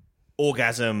like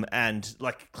orgasm and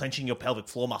like clenching your pelvic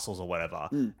floor muscles or whatever,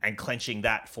 and clenching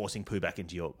that, forcing poo back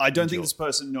into your. I don't think this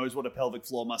person knows what a pelvic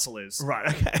floor muscle is. Right.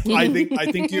 Okay.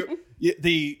 I think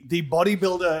the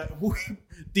bodybuilder,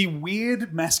 the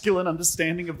weird masculine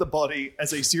understanding of the body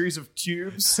as a series of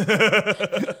tubes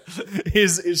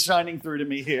is shining through to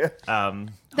me here.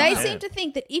 They seem to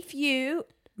think that if you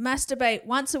masturbate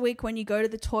once a week when you go to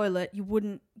the toilet, you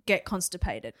wouldn't get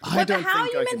constipated. How are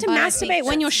you meant to masturbate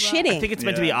when you're shitting? I think it's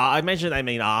meant to be. I imagine they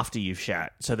mean after you've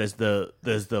shat, so there's the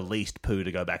least poo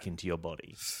to go back into your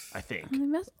body. I think.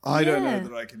 I don't know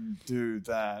that I can do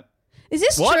that. Is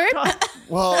this true?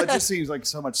 Well, it just seems like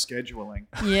so much scheduling.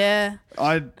 Yeah.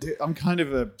 I'm kind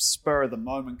of a spur of the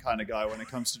moment kind of guy when it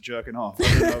comes to jerking off.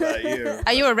 I don't know about you.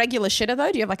 Are you a regular shitter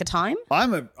though? Do you have like a time?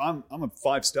 I'm a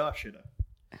 5-star shitter.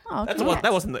 Oh,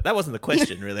 That wasn't the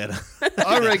question, really. I don't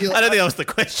think that was the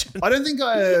question. I don't think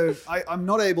I'm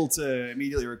not able to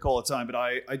immediately recall a time, but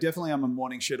I definitely am a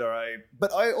morning shitter.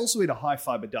 But I also eat a high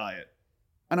fiber diet,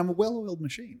 and I'm a well-oiled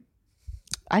machine.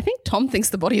 I think Tom thinks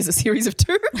the body is a series of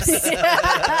tubes.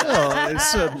 Oh, it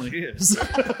certainly is.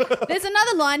 There's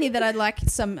another line here that I'd like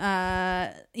some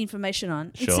information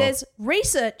on. Sure. It says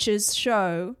researchers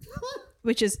show,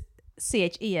 which is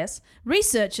CHES,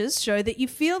 researchers show that you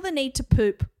feel the need to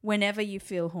poop whenever you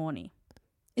feel horny.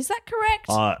 Is that correct?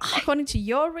 According to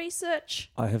your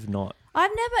research? I have not.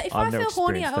 If I feel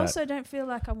horny, I experienced that. also don't feel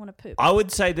like I want to poop. I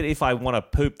would say that if I want to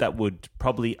poop, that would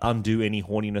probably undo any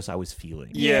horniness I was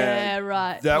feeling. Yeah,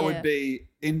 right. That would be,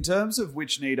 in terms of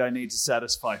which need I need to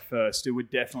satisfy first, it would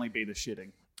definitely be the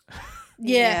shitting.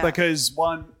 Yeah. Because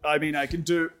I can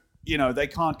do, they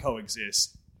can't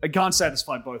coexist. I can't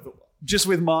satisfy both just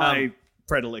with my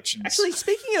predilections. Actually,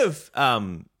 speaking of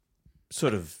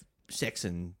sort of sex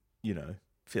and,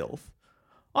 filth,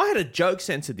 I had a joke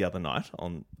censored the other night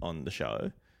on the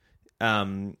show.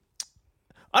 I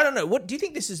don't know. What do you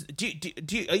think this is?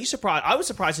 Are you surprised? I was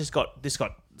surprised this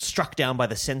got struck down by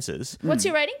the censors. What's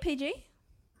your rating, PG?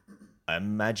 I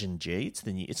imagine G. It's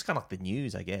kind of like the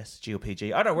news, I guess. G or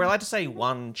PG. I don't know. We're allowed to say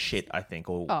one shit, I think,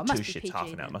 or it two must be shits PG half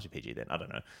an hour. then. It must be PG then. I don't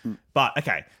know. But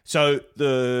okay. So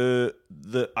it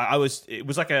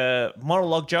was like a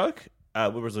monologue joke.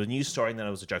 It was a news story, and then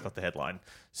it was a joke off the headline.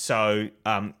 So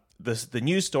the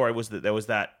news story was that there was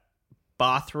that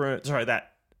bathroom. Sorry,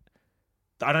 that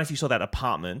I don't know if you saw that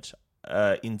apartment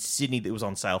in Sydney that was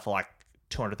on sale for like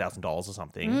 $200,000 or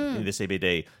something in the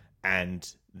CBD, and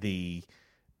the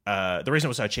reason it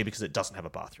was so cheap because it doesn't have a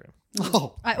bathroom.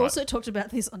 I also talked about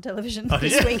this on television did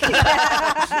this you? week.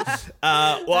 It's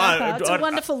a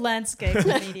wonderful landscape of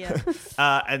media.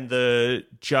 And the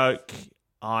joke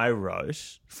I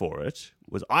wrote for it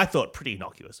was, I thought, pretty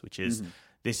innocuous, which is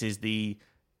this is the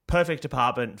perfect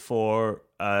apartment for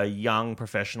a young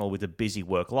professional with a busy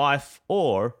work life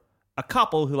or a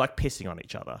couple who like pissing on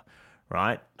each other,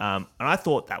 right? And I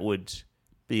thought that would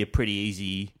be a pretty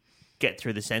easy get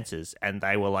through the senses, and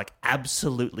they were like,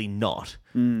 absolutely not.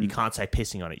 You can't say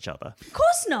pissing on each other. Of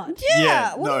course not.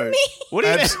 Yeah. What do you mean? What do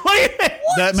you mean? What do you mean?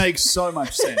 That makes so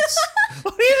much sense.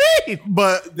 What do you mean?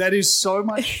 But that is so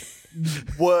much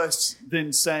worse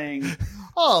than saying,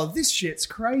 oh, this shit's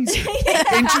crazy.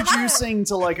 Introducing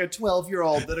to like a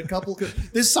 12-year-old that a couple could...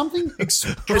 There's something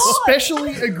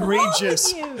especially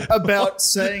egregious about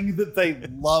saying that they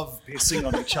love pissing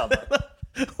on each other.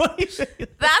 What do you mean?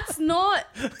 That's not.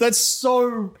 That's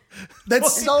so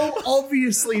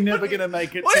obviously never going to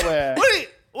make it to air.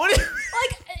 What do you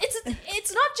Like,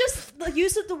 it's not just the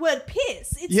use of the word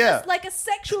piss. It's Yeah. just like a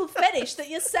sexual fetish that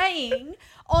you're saying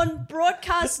on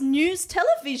broadcast news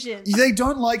television. They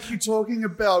don't like you talking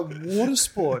about water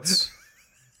sports.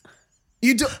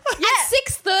 You do. At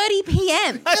 6:30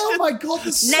 p.m. Oh my god,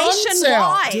 the sun's Nationwide.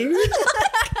 out, dude.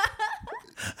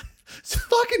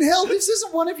 Fucking hell, this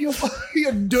isn't one of your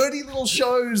dirty little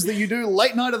shows that you do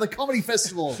late night at the comedy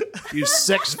festival. You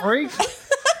sex freak.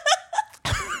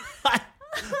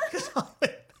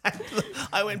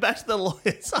 I went back to the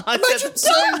lawyers. I Imagine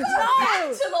saying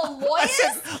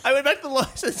went back to the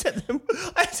lawyers and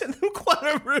sent them quite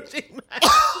a rude email.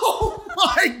 oh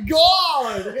my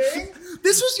god, Hank.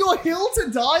 This was your hill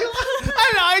to die on?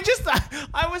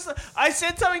 I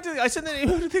sent an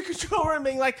email to the control room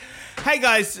being like, hey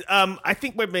guys, I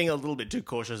think we're being a little bit too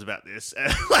cautious about this.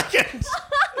 And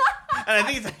I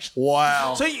think it's actually...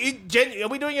 Wow. So are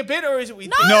we doing a bit or is it...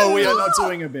 No, we are not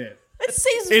doing a bit. It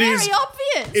seems very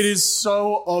obvious. It is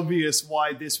so obvious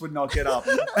why this would not get up.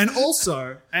 And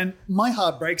also, and my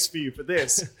heart breaks for you for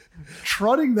this,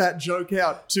 trotting that joke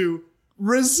out to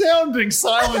resounding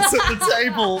silence at the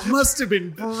table must have been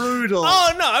brutal.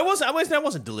 Oh no, I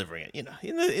wasn't delivering it.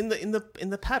 You know, in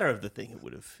the patter of the thing, it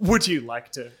would have. Would you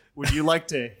like to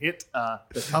hit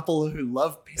the couple who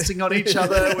love pissing on each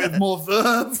other with more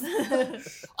verve?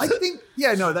 I think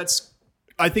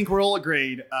I think we're all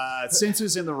agreed.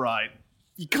 Censor's in the right.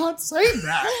 You can't say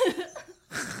that.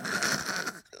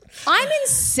 I'm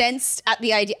incensed at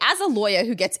the idea, as a lawyer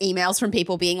who gets emails from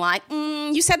people being like,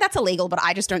 you said that's illegal, but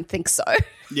I just don't think so.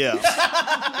 Yeah.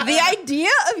 The idea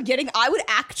of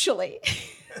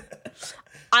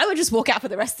I would just walk out for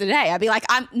the rest of the day. I'd be like,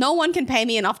 no one can pay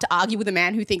me enough to argue with a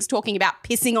man who thinks talking about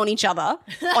pissing on each other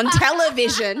on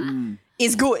television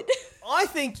is good. I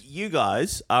think you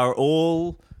guys are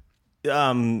all...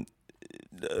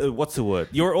 what's the word?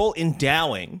 You're all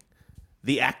endowing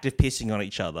the act of pissing on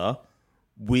each other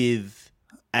with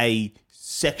a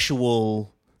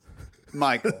sexual...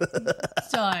 Michael.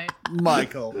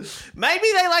 Maybe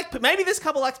this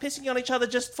couple likes pissing on each other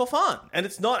just for fun, and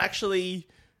it's not actually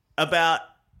about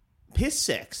piss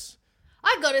sex.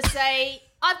 I gotta say,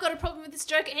 I've got a problem with this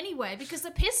joke anyway because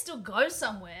the piss still goes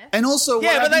somewhere. And also,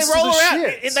 Yeah, but they roll around.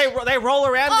 They roll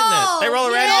around in it. They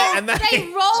roll around in it, and they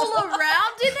roll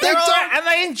around in it. and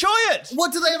they enjoy it.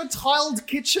 What, do they have a tiled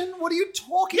kitchen? What are you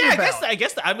talking Yeah, about? I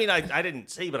guess. I mean, I didn't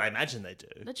see, but I imagine they do.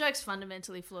 The joke's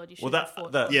fundamentally flawed. You should Well, have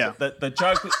fought for it. the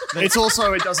joke. It's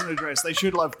also, it doesn't address, they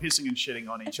should love pissing and shitting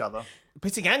on each other.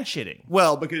 Pissing and shitting.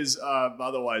 Well, because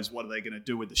otherwise, what are they going to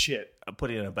do with the shit? I put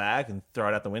it in a bag and throw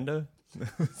it out the window.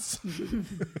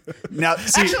 Now,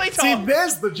 see, Tom.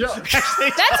 there's the joke. That's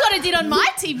what I did on my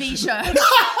TV show.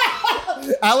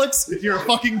 Alex, you're a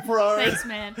fucking pro. Thanks,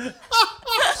 man. The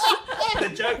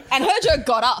joke. And her joke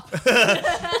got up.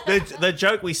 The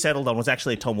joke we settled on was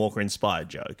actually a Tom Walker inspired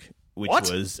joke, which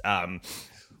What? was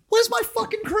Where's my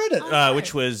fucking credit?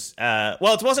 which was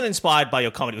well, it wasn't inspired by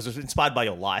your comedy; it was inspired by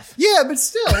your life. Yeah, but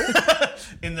still.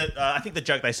 In the, I think the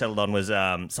joke they settled on was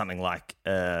something like,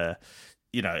 there's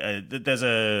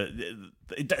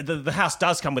the house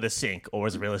does come with a sink, or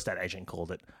as a real estate agent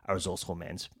called it, a resourceful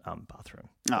man's bathroom,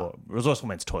 or resourceful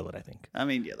man's toilet, I think. I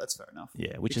mean, yeah, that's fair enough.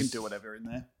 Yeah, You can do whatever in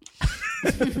there.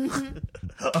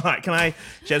 All right, can I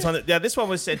share this one? Yeah, this one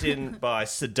was sent in by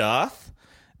Siddharth.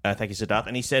 Thank you, Siddharth.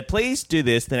 And he said, please do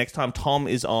this the next time Tom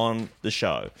is on the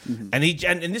show. Mm-hmm.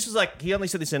 And this was like, he only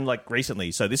said this in like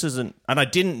recently. So this isn't, and I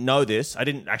didn't know this. I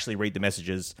didn't actually read the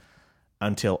messages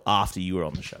until after you were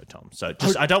on the show, Tom. So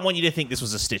I don't want you to think this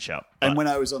was a stitch up. And when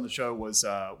I was on the show was,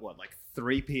 like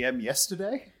 3 p.m.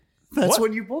 yesterday? That's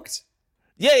when you booked?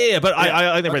 Yeah. But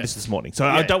I only read this morning. So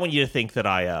I don't want you to think that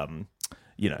I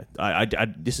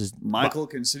this is... Michael,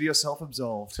 consider yourself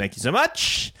absolved. Thank you so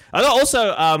much. And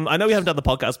also, I know we haven't done the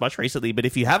podcast much recently, but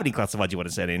if you have any classifieds you want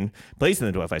to send in, please send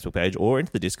them to our Facebook page or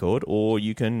into the Discord, or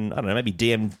you can, I don't know, maybe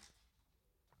DM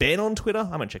Ben on Twitter.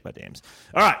 I'm going to check my DMs.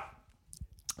 All right.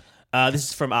 This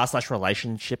is from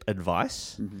r/relationship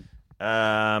advice.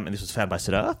 And this was found by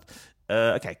Siddharth.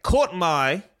 Okay. Caught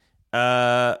my,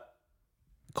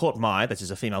 that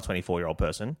is a female 24-year-old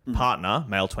person, partner,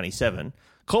 male 27,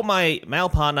 caught my male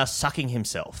partner sucking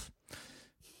himself.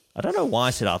 I don't know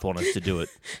why Siddharth wanted to do it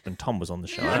when Tom was on the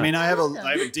show. I mean, I have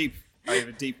a deep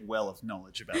well of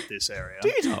knowledge about this area. Do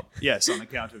you, Tom? Yes, on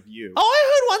account of you. Oh, I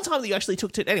heard one time that you actually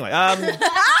took to... Anyway,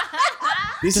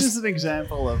 This is an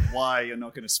example of why you're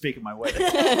not going to speak at my wedding.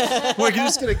 We're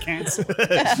just going to cancel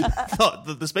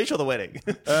it. the speech or the wedding?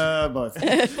 Both.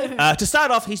 To start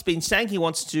off, he's been saying he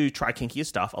wants to try kinkier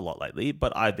stuff a lot lately,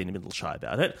 but I've been a little shy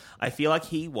about it. I feel like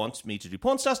he wants me to do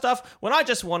porn star stuff when I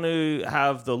just want to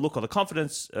have the look or the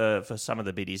confidence for some of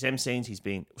the BDSM scenes he's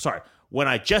been... Sorry, when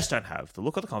I just don't have the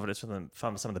look or the confidence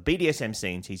from some of the BDSM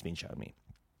scenes he's been showing me.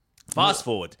 Fast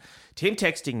forward to him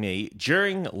texting me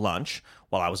during lunch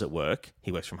while I was at work,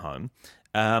 he works from home,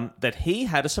 that he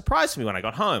had a surprise for me when I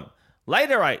got home.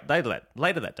 Later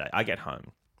that day, I get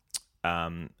home,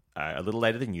 a little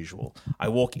later than usual. I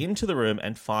walk into the room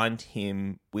and find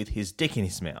him with his dick in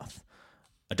his mouth.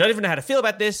 I don't even know how to feel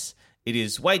about this. It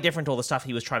is way different to all the stuff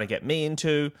he was trying to get me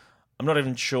into. I'm not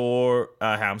even sure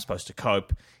how I'm supposed to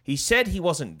cope. He said he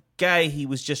wasn't gay. He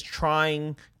was just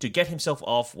trying to get himself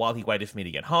off while he waited for me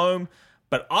to get home.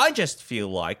 But I just feel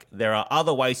like there are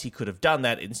other ways he could have done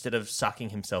that instead of sucking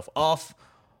himself off.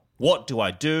 What do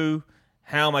I do?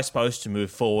 How am I supposed to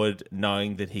move forward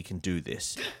knowing that he can do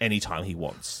this anytime he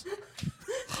wants?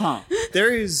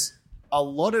 There is a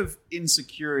lot of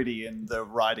insecurity in the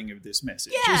writing of this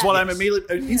message. Yeah. Is what I'm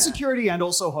immediately... Insecurity and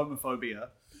also homophobia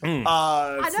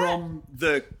from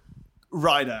the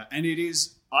writer. And it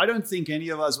is... I don't think any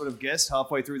of us would have guessed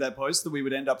halfway through that post that we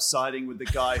would end up siding with the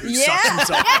guy who sucks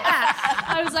himself off.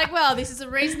 I was like, well, this is a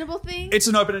reasonable thing. It's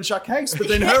an open and shut case, but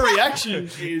then her reaction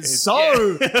is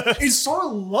so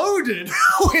loaded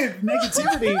with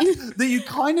negativity that you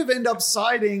kind of end up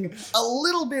siding a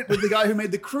little bit with the guy who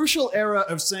made the crucial error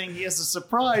of saying he has a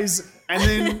surprise and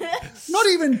then not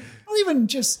even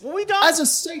just as a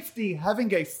safety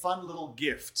having a fun little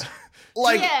gift.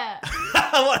 Like,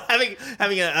 What, having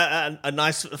a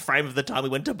nice frame of the time we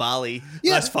went to Bali.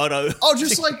 Yeah. Nice photo. Oh,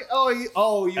 just like, you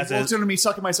walked into me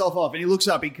sucking myself off. And he looks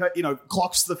up, he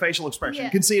clocks the facial expression.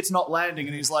 You can see it's not landing.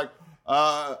 And he's like,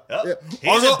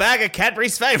 here's a bag of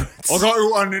Cadbury's favorites. I got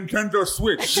you a Nintendo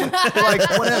Switch. Like,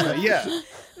 whatever, yeah.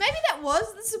 Maybe that was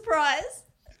the surprise.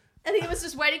 And he was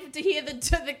just waiting to hear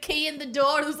the key in the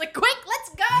door, and it was like, "Quick, let's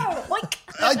go!" Like,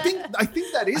 I think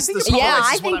that is the surprise. Yeah,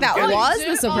 I think that was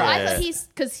the surprise. I thought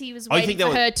because he was waiting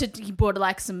for her to. He bought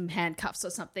like some handcuffs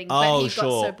or something. But he got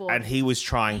so bored. And he was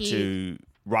trying to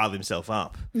rile himself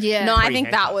up. Yeah, no, I think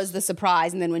that was the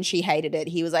surprise. And then when she hated it,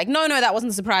 he was like, "No, that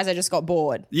wasn't the surprise. I just got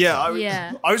bored." Yeah, I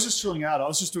was just chilling out. I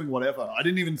was just doing whatever. I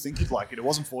didn't even think you'd like it. It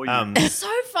wasn't for you. It's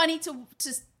so funny to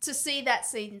see that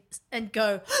scene and go,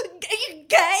 "Are you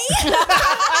gay? You're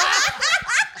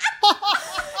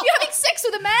having sex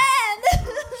with a man."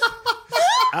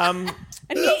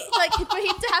 And he, like, for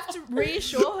him to have to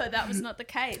reassure her that was not the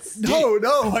case. No,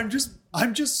 I'm just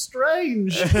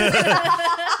strange.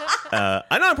 I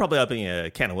know I'm probably opening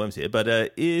a can of worms here, but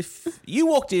if you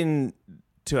walked in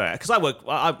to because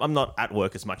I'm not at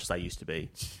work as much as I used to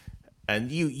be.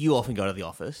 And you often go to the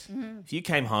office. Mm-hmm. If you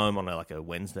came home on a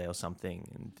Wednesday or something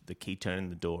and the key turned in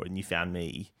the door and you found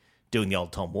me doing the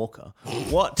old Tom Walker,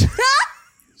 what?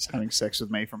 Just having sex with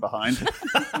me from behind.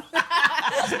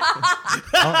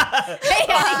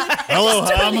 Hello,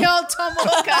 doing the old Tom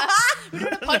Walker. We're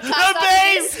doing a podcast. No,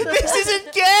 babe, this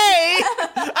isn't gay.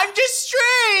 I'm just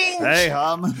strange. Hey,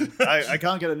 I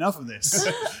can't get enough of this.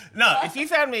 No, if you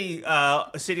found me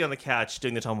sitting on the couch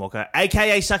doing the Tom Walker,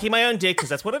 aka sucking my own dick, because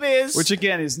that's what it is. Which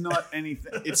again is not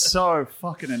anything. It's so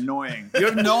fucking annoying. You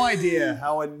have no idea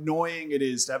how annoying it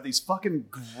is to have these fucking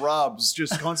grubs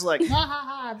just constantly like, ha ha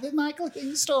ha, the Michael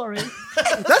King story.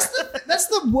 That's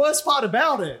the worst part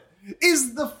about it.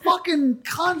 Is the fucking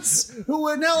cunts who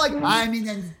are now like, I'm in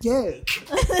a dick.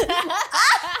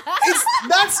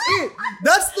 That's it.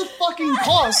 That's the fucking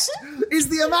cost, is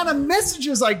the amount of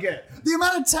messages I get. The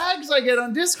amount of tags I get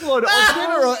on Discord or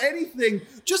Twitter or anything,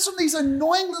 just from these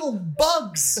annoying little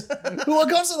bugs who are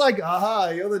constantly like, aha,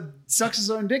 you're the sucks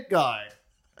his own dick guy.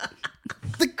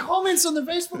 The comments on the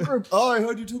Facebook group, I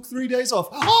heard you took 3 days off.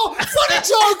 Oh, funny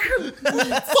joke!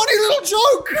 Funny little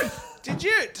joke! Did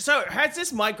you? So has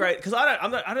this migrated? Because I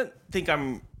don't think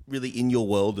I'm really in your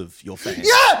world of your fans.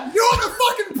 Yeah, you're on the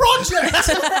fucking project.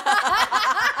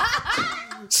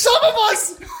 Some of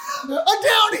us are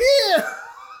down here.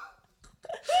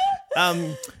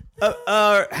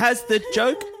 Has the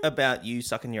joke about you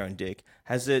sucking your own dick?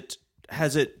 Has it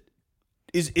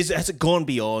has it gone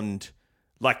beyond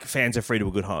like fans are free to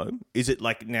a good home? Is it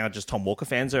like now just Tom Walker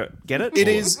fans get it? It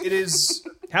is.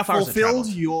 How far has it fulfilled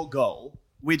traveled? your goal,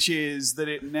 which is that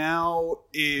it now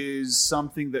is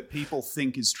something that people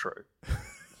think is true.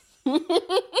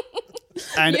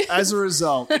 And as a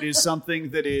result, it is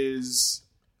something that is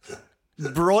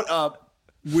brought up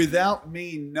without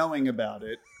me knowing about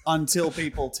it until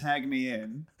people tag me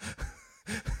in.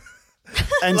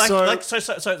 And so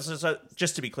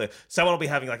just to be clear, someone will be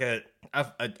having like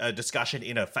a discussion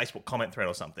in a Facebook comment thread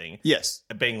or something. Yes.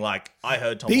 Being like, I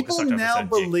heard Tom People Walker sucked now over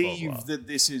his own dick, believe blah, blah. that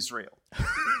this is real.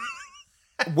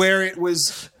 Where it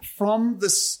was from the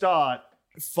start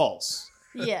false.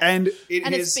 Yeah. And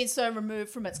it's been so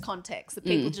removed from its context that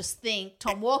people just think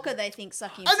Tom Walker, they think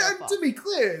sucking himself And off. to be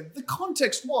clear, the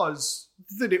context was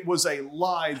that it was a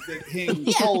lie that Hing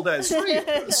told as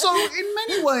real. So in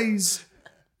many ways,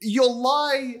 your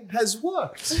lie has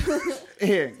worked,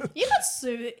 Hing. You could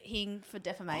sue Hing for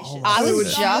defamation. I was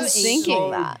Dude, just so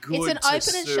thinking that. good It's an to open and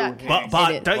sue shut Hing. case.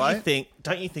 But It don't right? you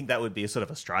think that would be a sort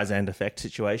of a Streisand effect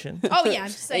situation? Oh yeah, I'm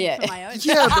just saying Yeah. for my own.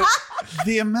 Yeah, but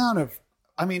the amount of...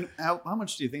 I mean, how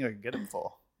much do you think I could get him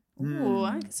for? Ooh,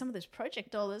 I get some of those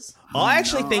project dollars. I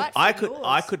actually think Right for yours.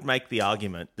 I could make the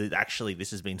argument that actually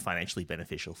this has been financially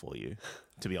beneficial for you,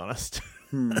 to be honest.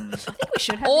 I think we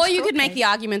should have. Or this you could make broadcast. the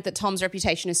argument that Tom's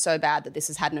reputation is so bad that this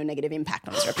has had no negative impact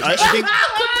on his I reputation.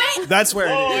 think that's where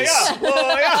it is.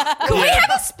 Could we have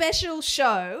a special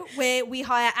show where we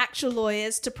hire actual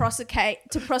lawyers to prosecute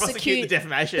the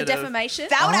defamation The of- defamation.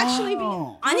 That would actually be...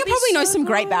 Anya probably knows some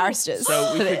great barristers.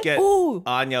 So we for could this. get Ooh.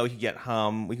 Anya, we could get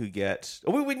Hum, we could get...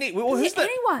 Who's the...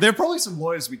 anyone. There are probably some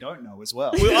lawyers we don't know as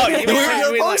well. Oh, yeah, There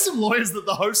are we probably like- some lawyers that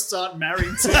the hosts aren't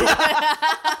married to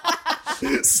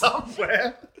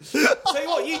somewhere. So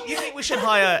what, you think we should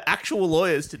hire actual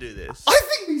lawyers to do this? I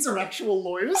think these are actual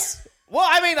lawyers. Well,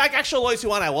 I mean, like actual lawyers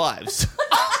who aren't our wives.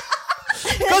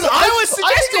 Because I was I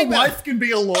suggesting think a that. wife can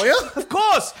be a lawyer. Of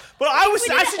course, but I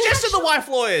suggested the wife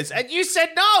lawyers, and you said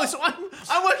no. So I'm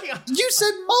working on. You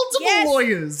said multiple Yes.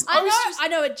 lawyers. I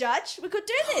know a judge. We could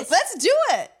do this. Let's do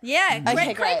it. Yeah,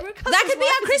 Okay, great. Brooke That could be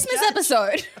our Cousins' Christmas judge.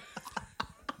 episode.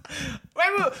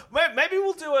 Maybe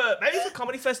we'll do maybe for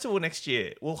comedy festival next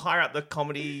year. We'll hire out the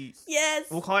comedy. Yes.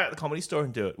 We'll hire out the comedy store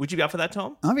and do it. Would you be up for that,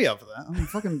 Tom? I'll be up for that. I mean,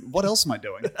 fucking, what else am I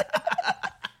doing?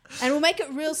 And we'll make it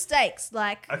real stakes.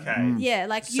 Like, Okay. yeah,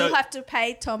 like So- you'll have to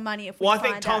pay Tom money if we Well, I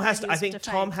find think Tom out has that to. he I was think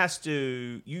Tom defamed. has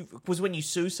to. Because when you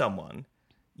sue someone,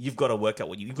 you've got to work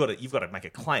out you've got to make a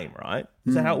claim, right?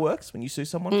 Is that how it works when you sue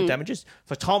someone for damages?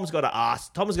 So Tom's got to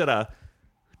ask. Tom's got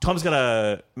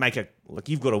to make a like.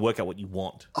 You've got to work out what you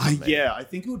want. Yeah, I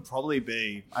think it would probably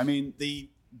be. I mean, the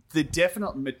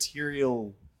definite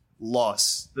material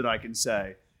loss that I can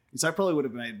say is I probably would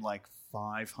have made like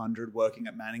 500 working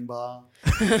at Manning Bar.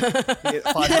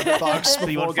 $500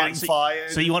 before getting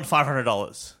fired. So you want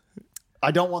 $500?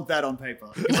 I don't want that on paper.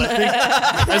 'Cause I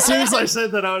think as soon as I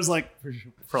said that, I was like,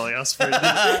 probably ask for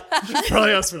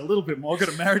a little bit more. Got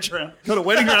a marriage around, got a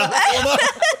wedding around the corner.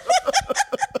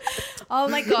 Oh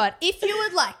my god! If you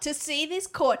would like to see this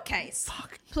court case,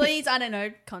 please, I don't know,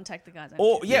 contact the guys.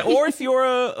 Or if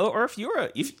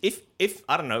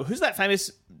I don't know, who's that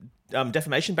famous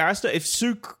defamation barrister? If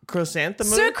Sue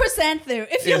Chrysanthemum, Sue Chrysanthemum,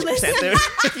 if you're listening.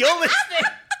 if you're listening.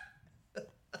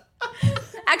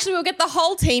 Actually, we'll get the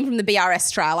whole team from the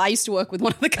BRS trial. I used to work with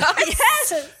one of the guys.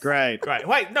 Yes. Great. Great.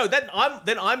 Wait, no, then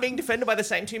I'm being defended by the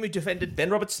same team who defended Ben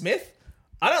Robert Smith.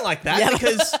 I don't like that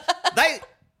because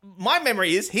my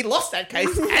memory is he lost that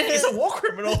case and is a war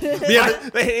criminal.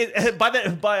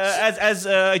 As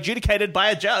adjudicated by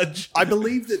a judge. I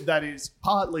believe that is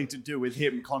partly to do with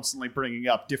him constantly bringing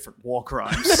up different war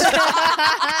crimes.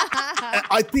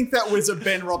 I think that was a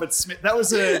Ben Robert Smith. That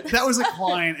was a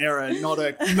client error, not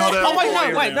a. Oh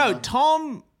lawyer wait, no. error.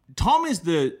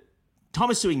 Tom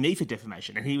is suing me for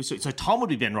defamation, and he was so Tom would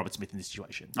be Ben Robert Smith in this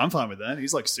situation. I'm fine with that.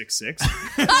 He's like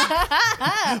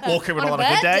 6'6". War criminal on a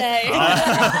good day.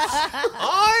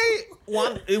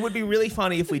 It would be really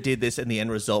funny if we did this, and the end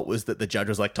result was that the judge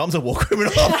was like, "Tom's a war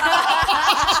criminal."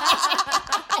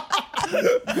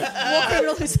 War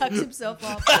criminal who sucks himself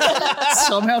up.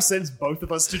 Somehow sends both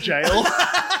of us to jail.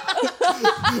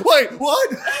 Wait, what?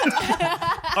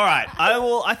 All right,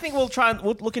 I think we'll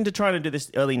look into trying to do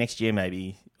this early next year,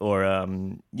 maybe, or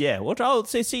we'll try. I'll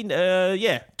see.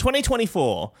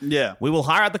 2024. Yeah, we will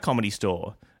hire out the comedy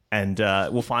store, and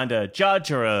we'll find a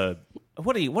judge or a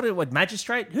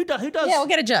magistrate who does. Yeah, we'll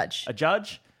get a judge. A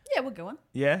judge. Yeah, we'll go on.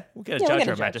 Yeah, we'll get a Yeah, judge we'll get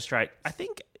or a a judge. magistrate, I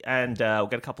think, and we'll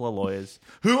get a couple of lawyers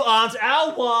who aren't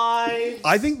our wives.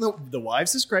 I think the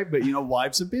wives is great, but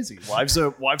wives are busy. Wives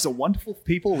are wonderful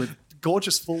people with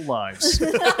gorgeous full lives.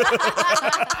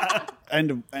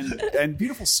 and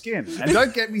beautiful skin. And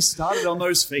don't get me started on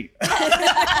those feet.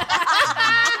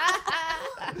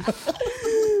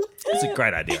 It's a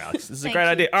great idea, Alex. This is a great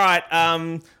idea. All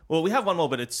right. Well, we have one more,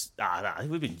 but it's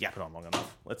we've been yapping on long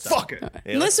enough. Let's Fuck it.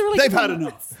 Yeah, That's a really They've good had one.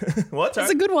 enough. what? Sorry?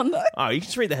 That's a good one, though. Oh, you can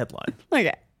just read the headline.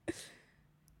 Okay.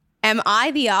 Am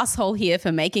I the asshole here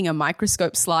for making a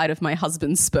microscope slide of my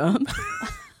husband's sperm?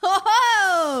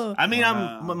 Oh, I mean,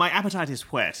 my appetite is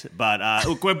wet, but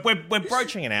look, we're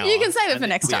broaching an hour. You can save it for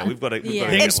next time. We've got to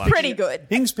It's pretty good.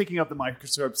 Hing's picking up the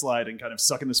microscope slide and kind of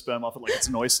sucking the sperm off it like it's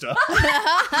an oyster.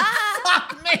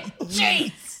 Fuck me,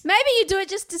 jeez. maybe you do it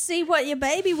just to see what your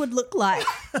baby would look like.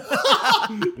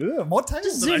 Ugh, more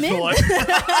tails than zoom I in.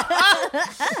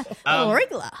 thought.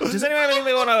 Regular. Does anyone have anything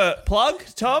they want to plug?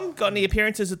 Tom, got any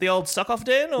appearances at the old Suck-Off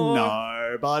Den? Or?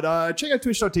 No, but check out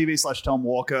twitch.tv/Tom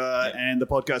Walker and the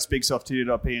podcast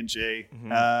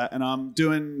BigSoftTutor.png. And I'm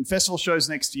doing festival shows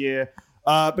next year.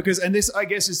 And this, I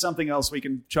guess, is something else we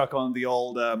can chuck on the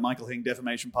old Michael Hing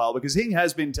defamation pile, because Hing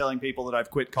has been telling people that I've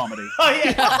quit comedy. Oh,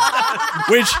 yeah.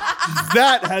 Which,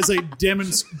 that has a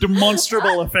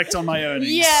demonstrable effect on my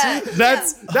earnings. Yeah.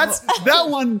 That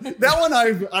one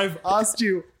I've asked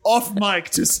you off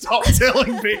mic to stop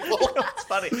telling people. It's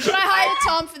funny. Should I hire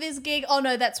Tom for this gig? Oh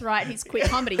no, that's right. He's quit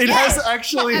comedy. It Yes. has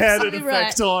actually had an Absolutely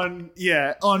effect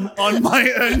right. on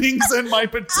my earnings and my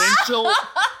potential.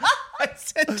 I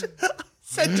said to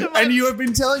my... And you have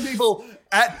been telling people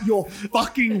at your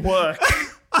fucking work.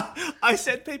 I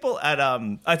said people at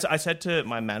I said to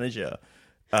my manager,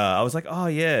 I was like, oh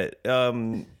yeah,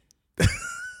 Tom's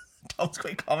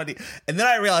quit comedy, and then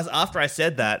I realized after I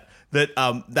said that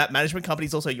that management company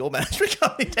is also your management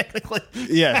company technically.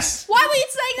 Yes. Why were you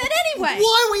saying that anyway?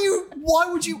 Why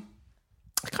would you?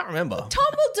 I can't remember. Tom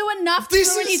will do enough to This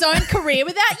ruin is- his own career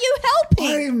without you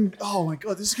helping. Oh my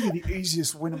god, this is gonna be the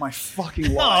easiest win of my fucking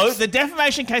No, life. the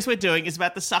defamation case we're doing is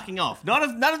about the sucking off. None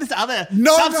of this other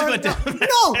No, subsequent defamation.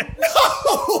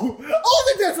 all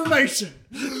the defamation.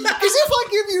 Because if I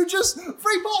give you just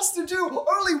free pass to do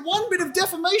only one bit of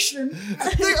defamation,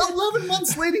 the 11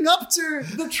 months leading up to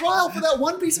the trial for that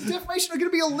one piece of defamation are going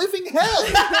to be a living hell.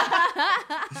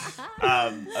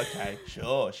 Okay,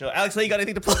 sure. Alex, Lee, you got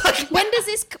anything to plug?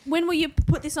 When will you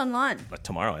put this online? Like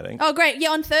tomorrow, I think. Oh, great. Yeah,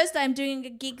 on Thursday I'm doing a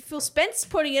gig. Phil Spence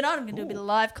putting it on. I'm going to do a bit of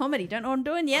live comedy. Don't know what I'm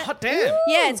doing yet. Hot damn.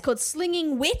 Yeah, it's called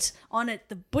Slinging Wit on at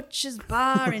the Butcher's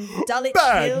Bar in Dulwich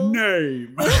Bad Hill.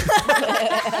 name.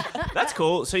 That's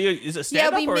cool. So is it Yeah,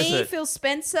 stand-up it'll or be is me, it... Phil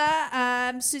Spencer,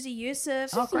 Susie Youssef,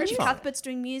 great fun. Cuthbert's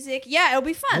doing music. Yeah, it'll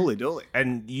be fun. Holy dolly.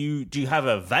 And do you have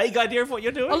a vague idea of what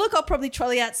you're doing? Oh, look, I'll probably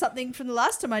trolley out something from the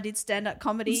last time I did stand-up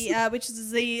comedy, which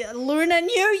is the Lunar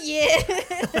New Year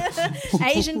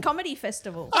Asian Comedy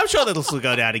Festival. I'm sure that'll still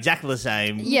go down exactly the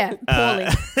same. Yeah, poorly.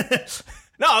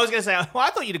 No, I was going to say, I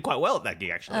thought you did quite well at that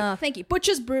gig, actually. Thank you.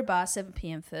 Butcher's Brew Bar, 7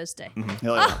 p.m. Thursday.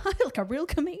 Hell yeah. I look a real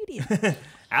comedian.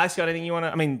 Alex, got anything you want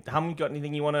to... I mean, Hum, got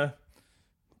anything you want to...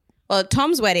 Well,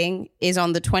 Tom's wedding is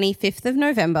on the 25th of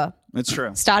November, That's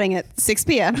true. starting at 6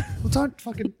 p.m. Well, don't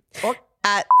fucking... Oh,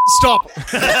 at stop.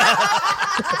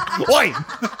 Wait.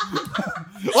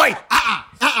 Wait.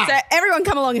 So everyone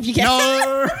come along if you can.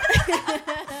 No.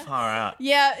 All right.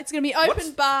 Yeah, it's going to be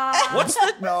open bar. What's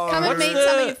the... No. Come and meet the-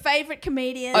 some of your favourite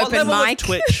comedians. Open What level mic. of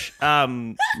Twitch,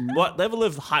 what level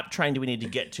of hype train do we need to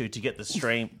get the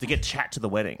stream, to get chat to the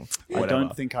wedding? I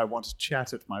don't think I want to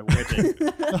chat at my wedding.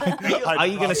 Are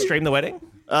you going to stream the wedding?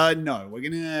 No, we're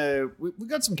gonna. We've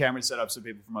got some cameras set up so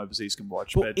people from overseas can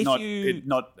watch, Well, but if not. you-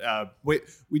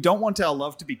 We don't want our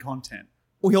love to be content.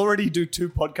 We already do 2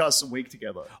 podcasts a week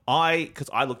together. Because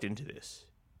I looked into this,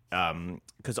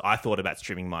 because I thought about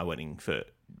streaming my wedding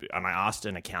and I asked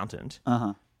an accountant.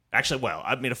 Actually,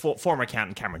 I mean a former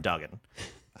accountant, Cameron Duggan.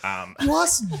 You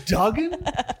asked Duggan,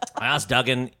 I asked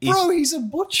Duggan, bro. He's a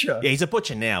butcher. yeah, he's a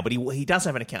butcher now, but he does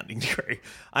have an accounting degree.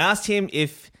 I asked him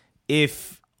if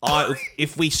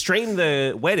we stream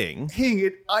the wedding.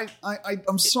 Hing,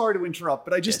 I'm sorry to interrupt,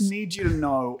 but I just need you to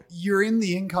know you're in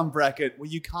the income bracket where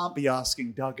you can't be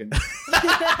asking Duggan.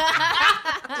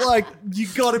 Like, you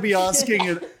got to be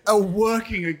asking a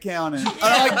working accountant. And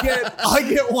I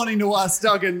get wanting to ask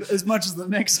Duggan as much as the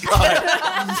next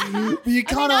guy. But you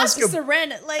can't ask Ask him.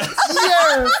 Seren at least.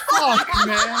 Yeah, fuck,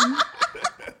 man.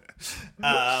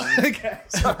 Okay,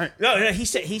 sorry. No,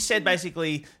 he said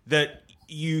basically that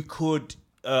you could.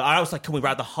 I was like, can we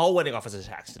write the whole wedding off as a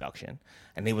tax deduction?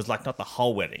 And he was like, not the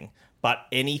whole wedding, but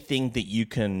anything that you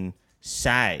can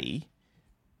say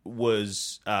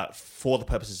was for the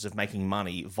purposes of making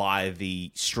money via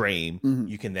the stream,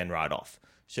 you can then write off.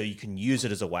 So you can use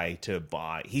it as a way to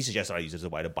buy. He suggested I use it as a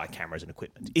way to buy cameras and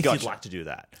equipment if you'd like to do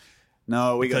that.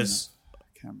 No, we Because-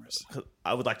 got cameras.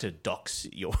 I would like to dox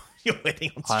your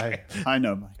wedding on stream. I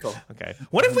know, Michael. Okay.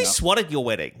 What if we swatted your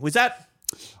wedding? Was that...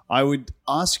 I would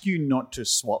ask you not to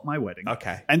swap my wedding.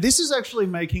 Okay. And this is actually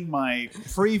making my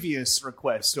previous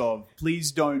request of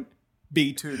please don't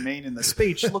be too mean in the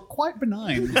speech look quite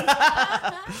benign. All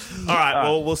right.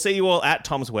 Well, we'll see you all at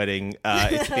Tom's wedding.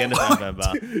 It's the end of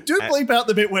November. Do bleep out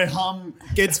the bit where Hum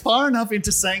gets far enough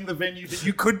into saying the venue that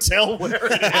you could tell where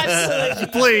it is.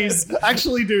 Absolutely. Please,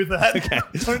 actually do that. Okay.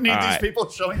 Don't need these people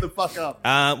showing the fuck up.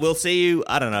 We'll see you,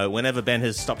 I don't know, whenever Ben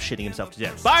has stopped shitting himself to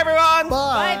death. Bye, everyone.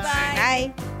 Bye.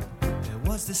 Bye. There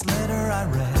was this letter I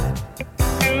read.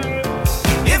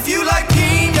 If you like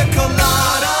pina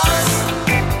coladas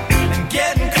and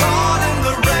getting caught in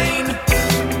the rain,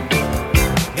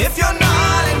 if you're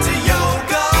not into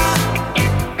yoga,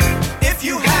 if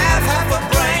you have half a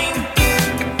brain,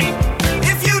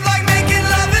 if you like making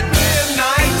love at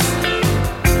midnight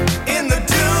in the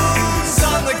dunes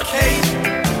on the Cape,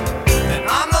 then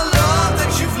I'm the love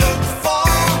that you've looked for.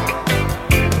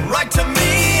 Write to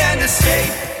me and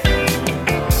escape.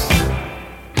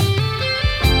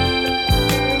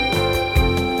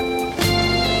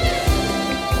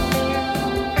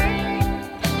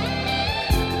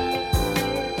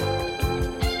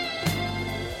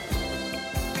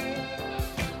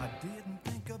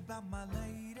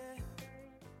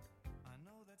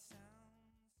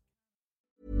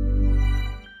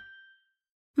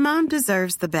 Mom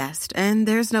deserves the best, and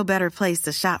there's no better place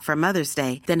to shop for Mother's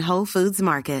Day than Whole Foods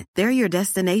Market. They're your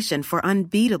destination for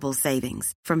unbeatable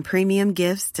savings, from premium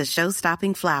gifts to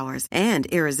show-stopping flowers and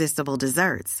irresistible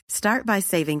desserts. Start by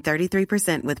saving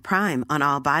 33% with Prime on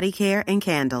all body care and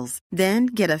candles. Then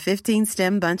get a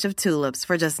 15-stem bunch of tulips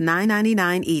for just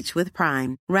 $9.99 each with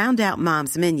Prime. Round out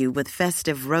Mom's menu with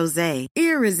festive rosé,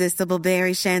 irresistible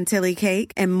berry chantilly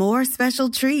cake, and more special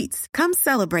treats. Come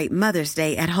celebrate Mother's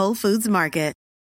Day at Whole Foods Market.